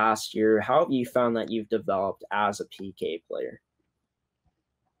last year. How have you found that you've developed as a PK player?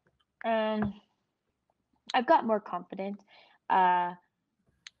 I've got more confident. Uh,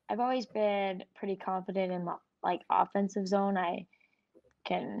 I've always been pretty confident in the like offensive zone. I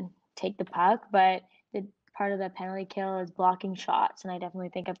can take the puck, but the part of the penalty kill is blocking shots, and I definitely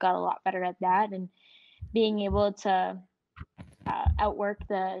think I've got a lot better at that. And being able to outwork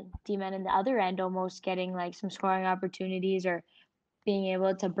the D-men in the other end, almost getting like some scoring opportunities or being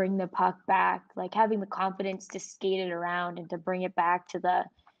able to bring the puck back, like having the confidence to skate it around and to bring it back to the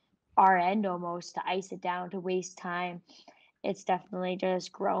our end almost to ice it down to waste time. It's definitely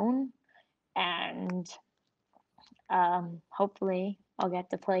just grown, and hopefully I'll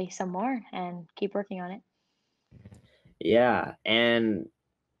get to play some more and keep working on it. Yeah, and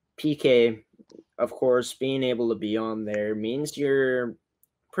PK, of course, being able to be on there means you're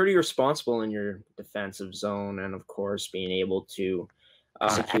pretty responsible in your defensive zone, and of course, being able to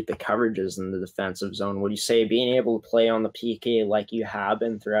execute the coverages in the defensive zone. Would you say being able to play on the PK like you have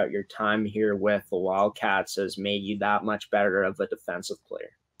been throughout your time here with the Wildcats has made you that much better of a defensive player?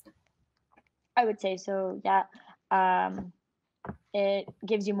 I would say so, yeah. It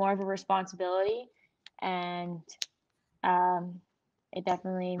gives you more of a responsibility, and it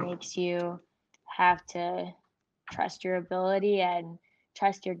definitely makes you have to trust your ability and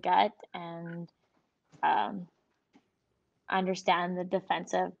trust your gut and understand the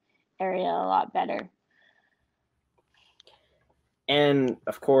defensive area a lot better. And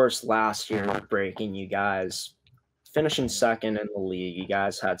of course, last year, breaking you guys finishing second in the league, you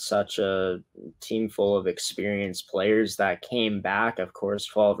guys had such a team full of experienced players that came back. Of course,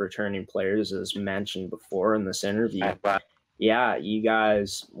 12 returning players, as mentioned before in this interview. But yeah, you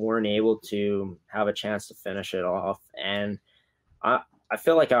guys weren't able to have a chance to finish it off. And I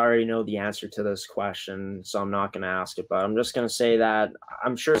feel like I already know the answer to this question, so I'm not going to ask it. But I'm just going to say that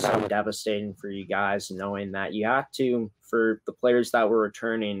I'm sure it's so devastating for you guys knowing that you had to, for the players that were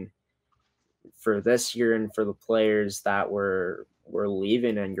returning for this year and for the players that were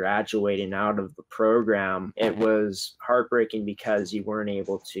leaving and graduating out of the program, it was heartbreaking because you weren't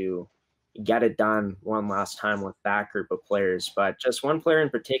able to get it done one last time with that group of players. But just one player in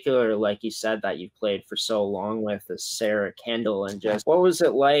particular, like you said, that you've played for so long with is Sarah Kendall. And just what was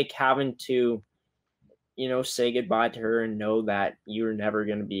it like having to, say goodbye to her and know that you were never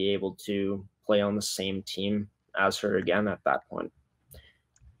going to be able to play on the same team as her again at that point?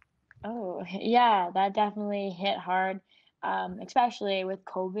 Oh, yeah, that definitely hit hard, especially with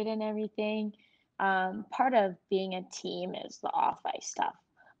COVID and everything. Part of being a team is the off ice stuff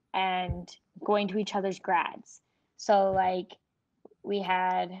and going to each other's grads. So, like, we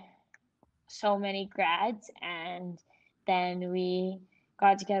had so many grads, and then we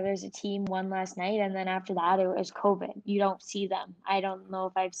got together as a team one last night, and then after that, it was COVID. You don't see them. I don't know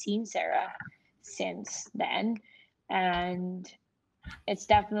if I've seen Sarah since then. And it's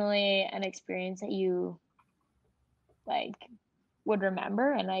definitely an experience that you would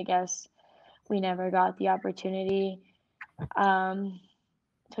remember, and I guess we never got the opportunity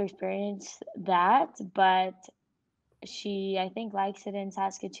to experience that, but she, I think, likes it in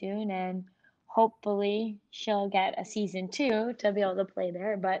Saskatoon, and hopefully she'll get a season 2 to be able to play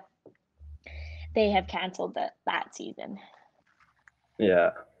there, but they have canceled that season.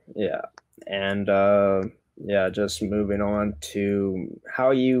 Yeah. And just moving on to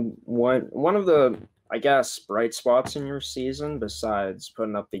how you went, one of the, I guess, bright spots in your season, besides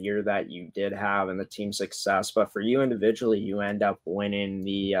putting up the year that you did have and the team success, but for you individually, you end up winning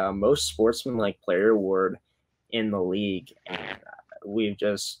the most sportsmanlike player award in the league. And we've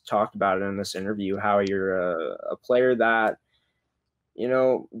just talked about it in this interview, how you're a player that,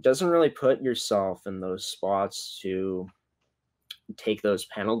 doesn't really put yourself in those spots to take those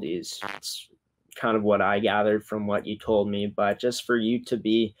penalties. It's kind of what I gathered from what you told me, but just for you to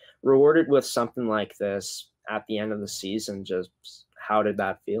be rewarded with something like this at the end of the season, just how did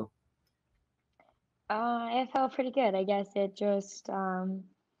that feel? It felt pretty good. I guess it just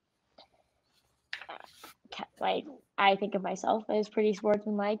like, I think of myself as pretty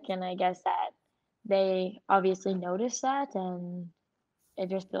sportsmanlike, and I guess that they obviously noticed that, and it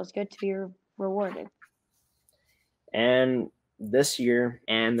just feels good to be rewarded. And this year,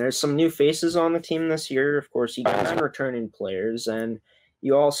 and there's some new faces on the team this year. Of course, you got 9 returning players, and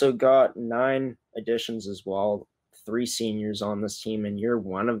you also got 9 additions as well, 3 seniors on this team, and you're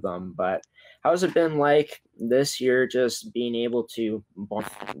one of them. But how's it been like this year, just being able to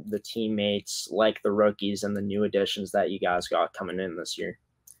bump the teammates like the rookies and the new additions that you guys got coming in this year?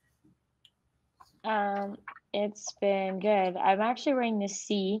 It's been good. I'm actually wearing the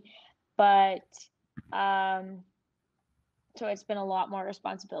C, but so it's been a lot more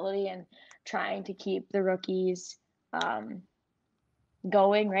responsibility and trying to keep the rookies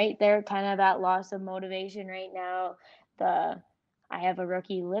going, right? They're kind of at loss of motivation right now. I have a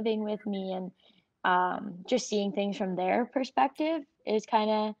rookie living with me, and just seeing things from their perspective is kind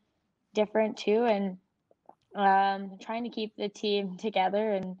of different too. And trying to keep the team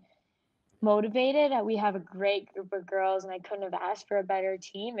together and motivated. We have a great group of girls, and I couldn't have asked for a better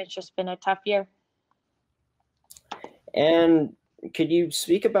team. It's just been a tough year. And could you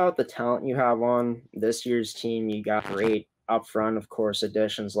speak about the talent you have on this year's team? You got great up front, of course,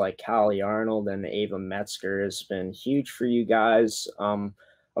 additions like Callie Arnold and Ava Metzger has been huge for you guys.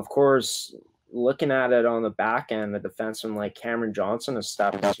 Of course, looking at it on the back end, a defenseman like Cameron Johnson has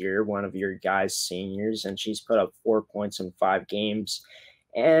stepped up here, one of your guys' seniors, and she's put up 4 points in 5 games.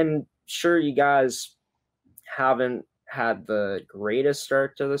 And sure, you guys haven't had the greatest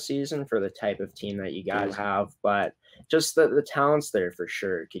start to the season for the type of team that you guys have, but just the talent's there for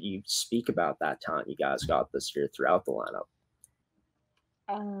sure. Could you speak about that talent you guys got this year throughout the lineup?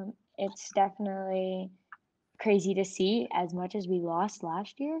 It's definitely crazy to see as much as we lost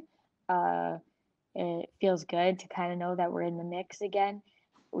last year. It feels good to kind of know that we're in the mix again.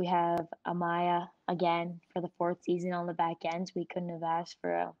 We have Amaya again for the 4th season on the back ends. We couldn't have asked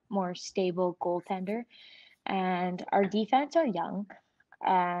for a more stable goaltender. And our defense are young,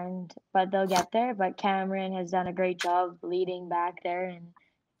 but they'll get there. But Cameron has done a great job leading back there, and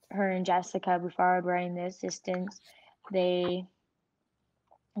her and Jessica Buffard running the assistants. They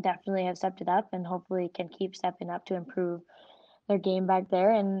definitely have stepped it up and hopefully can keep stepping up to improve their game back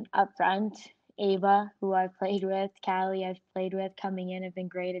there. And up front, Ava, who I've played with, Callie I've played with coming in have been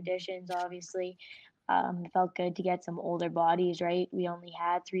great additions, obviously. It felt good to get some older bodies, right? We only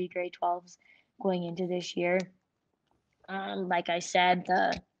had 3 grade 12s going into this year. Like I said,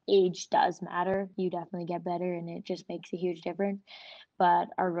 the age does matter. You definitely get better, and it just makes a huge difference. But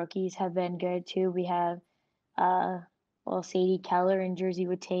our rookies have been good too. We have Sadie Keller and Jersey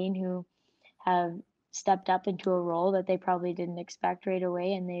Watain, who have stepped up into a role that they probably didn't expect right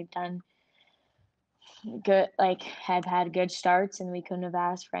away, and they've done good, like have had good starts, and we couldn't have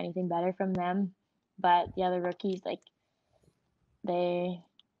asked for anything better from them. But the other rookies, like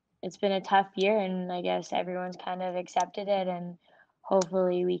it's been a tough year, and I guess everyone's kind of accepted it, and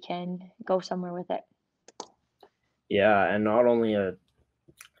hopefully we can go somewhere with it. Yeah, and not only a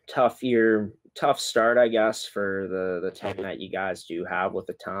tough year, tough start, I guess, for the team that you guys do have with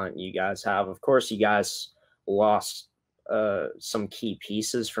the talent you guys have. Of course, you guys lost some key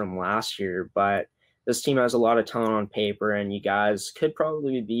pieces from last year, but this team has a lot of talent on paper, and you guys could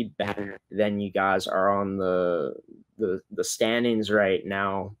probably be better than you guys are on the standings right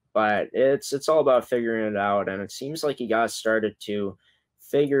now. But it's all about figuring it out, and it seems like you guys started to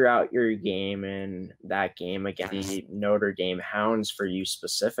figure out your game in that game against the Notre Dame Hounds for you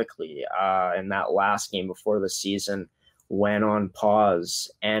specifically. In that last game before the season went on pause.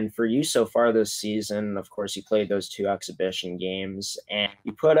 And for you so far this season, of course, you played those 2 exhibition games, and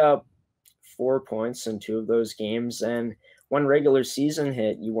you put up 4 points in 2 of those games. And when regular season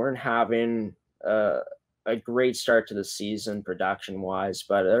hit, you weren't having a great start to the season production-wise,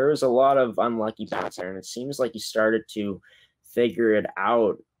 but there was a lot of unlucky bats there, and it seems like you started to figure it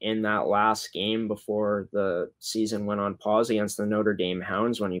out in that last game before the season went on pause against the Notre Dame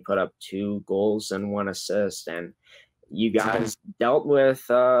Hounds when you put up 2 goals and 1 assist. And you guys dealt with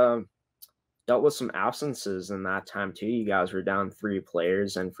some absences in that time too. You guys were down 3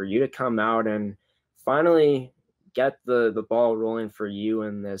 players, and for you to come out and finally get the ball rolling for you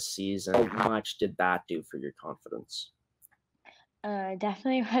in this season, how much did that do for your confidence?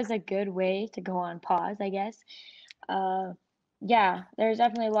 Definitely was a good way to go on pause, I guess. Yeah, there's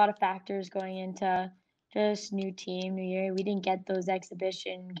definitely a lot of factors going into just new team, new year. We didn't get those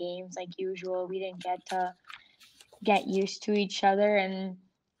exhibition games like usual. We didn't get to get used to each other, and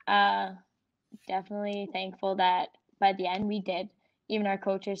definitely thankful that by the end we did. Even our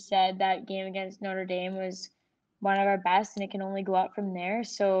coaches said that game against Notre Dame was one of our best, and it can only go up from there.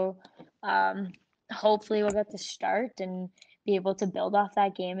 So hopefully we'll get to start and be able to build off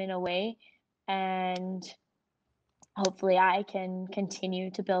that game in a way, and hopefully I can continue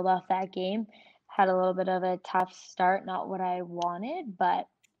to build off that game. Had a little bit of a tough start, not what I wanted, but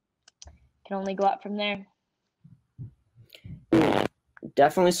can only go up from there.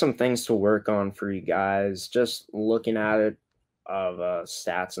 Definitely some things to work on for you guys. Just looking at it of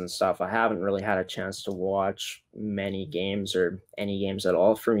stats and stuff, I haven't really had a chance to watch many games or any games at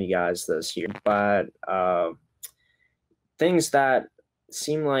all from you guys this year, but things that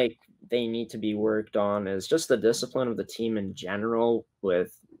seem like they need to be worked on is just the discipline of the team in general,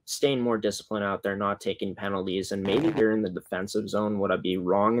 with staying more disciplined out there, not taking penalties, and maybe they're in the defensive zone. Would I be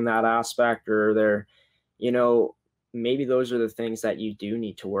wrong in that aspect? Or they're, maybe those are the things that you do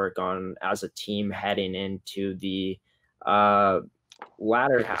need to work on as a team heading into the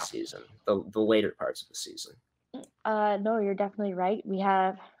latter half season, the later parts of the season. No, you're definitely right. We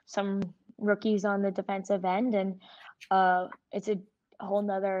have some rookies on the defensive end, and it's a whole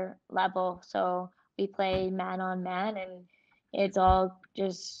nother level. So we play man on man, and it's all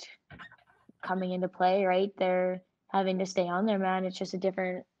just coming into play, right? They're having to stay on their man. It's just a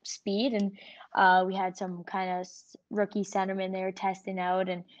different speed, and we had some kind of rookie centerman they were testing out,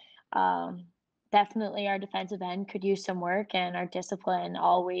 and definitely our defensive end could use some work, and our discipline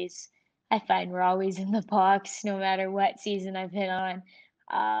always I find we're always in the box no matter what season I've been on.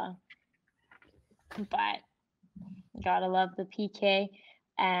 Uh, but gotta love the PK.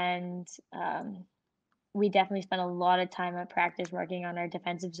 And we definitely spent a lot of time at practice working on our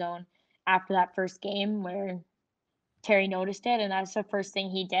defensive zone after that first game where Terry noticed it, and that's the first thing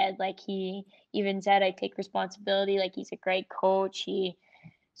he did. Like, he even said, I take responsibility. Like, he's a great coach.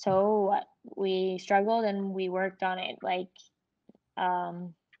 So we struggled and we worked on it. Like,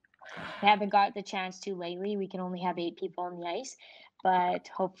 we haven't got the chance to lately. We can only have 8 people on the ice, but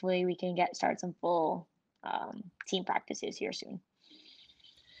hopefully we can start some full team practices here soon.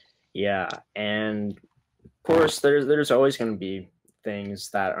 Yeah, and of course, there's always going to be things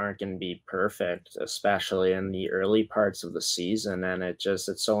that aren't going to be perfect, especially in the early parts of the season. And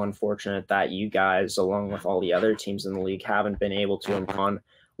it's so unfortunate that you guys, along with all the other teams in the league, haven't been able to improve on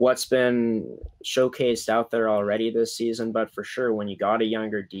what's been showcased out there already this season. But for sure, when you got a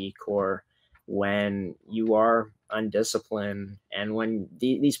younger D-core, when you are undisciplined, and when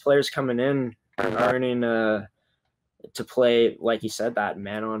these players coming in aren't in to play, like you said, that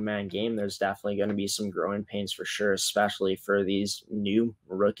man-on-man game, there's definitely going to be some growing pains for sure, especially for these new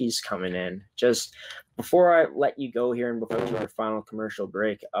rookies coming in. Just before I let you go here and before we do our final commercial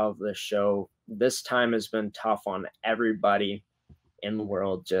break of the show, this time has been tough on everybody in the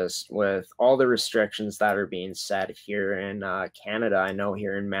world, just with all the restrictions that are being set here in Canada. I know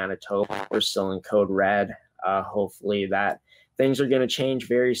here in Manitoba, we're still in code red. Hopefully that things are going to change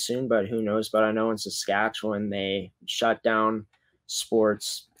very soon, but who knows? But I know in Saskatchewan, they shut down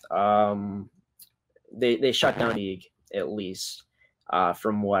sports. They shut down league, at least,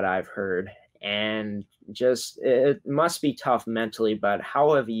 from what I've heard. And just, it must be tough mentally, but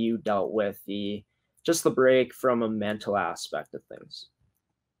how have you dealt with the break from a mental aspect of things?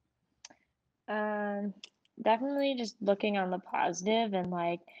 Definitely just looking on the positive and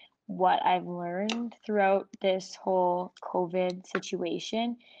like what I've learned throughout this whole COVID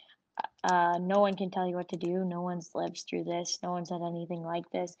situation. No one can tell you what to do. No one's lived through this. No one's had anything like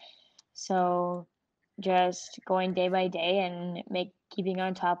this. So just going day by day and keeping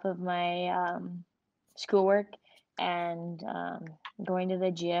on top of my schoolwork and going to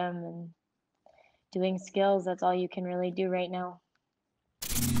the gym and doing skills. That's all you can really do right now.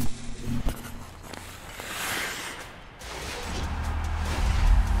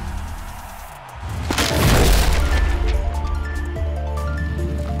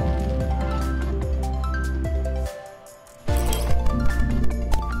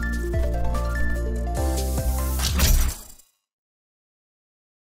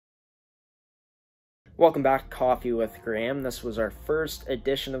 Welcome back to Coffee with Graeme. This was our first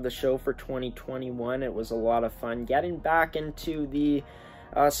edition of the show for 2021. It was a lot of fun getting back into the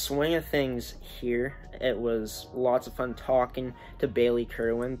swing of things here. It was lots of fun talking to Baylee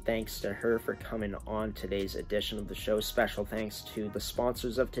Kirwan. Thanks to her for coming on today's edition of the show. Special thanks to the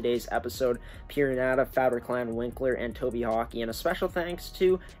sponsors of today's episode, Anada, Fabricland, Winkler, and TOVI Hockey. And a special thanks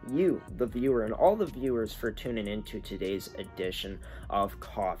to you, the viewer, and all the viewers for tuning into today's edition of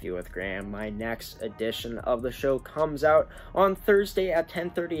Coffee with Graeme. My next edition of the show comes out on Thursday at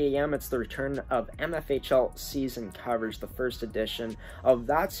 10:30 a.m. It's the return of MFHL season coverage, the first edition of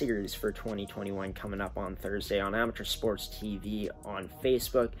that series for 2021 coming up on Thursday on Amateur Sports TV on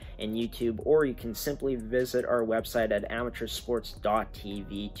Facebook and YouTube, or you can simply visit our website at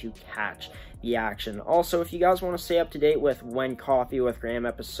amateursports.tv to catch the action. Also, if you guys want to stay up to date with when Coffee with Graeme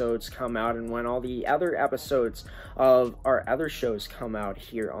episodes come out and when all the other episodes of our other shows come out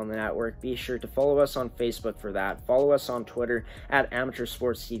here on the network, be sure to follow us on Facebook for that. Follow us on Twitter at Amateur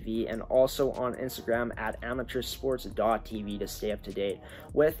Sports TV and also on Instagram at amateursports.tv to stay up to date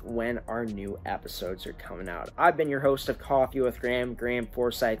with when our new episodes are coming out. I've been your host of Coffee with Graeme, Graeme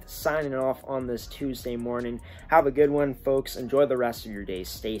Forsyth, signing off on this Tuesday morning. Have a good one, folks. Enjoy the rest of your day.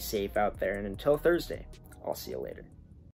 Stay safe out there. And until Thursday, I'll see you later.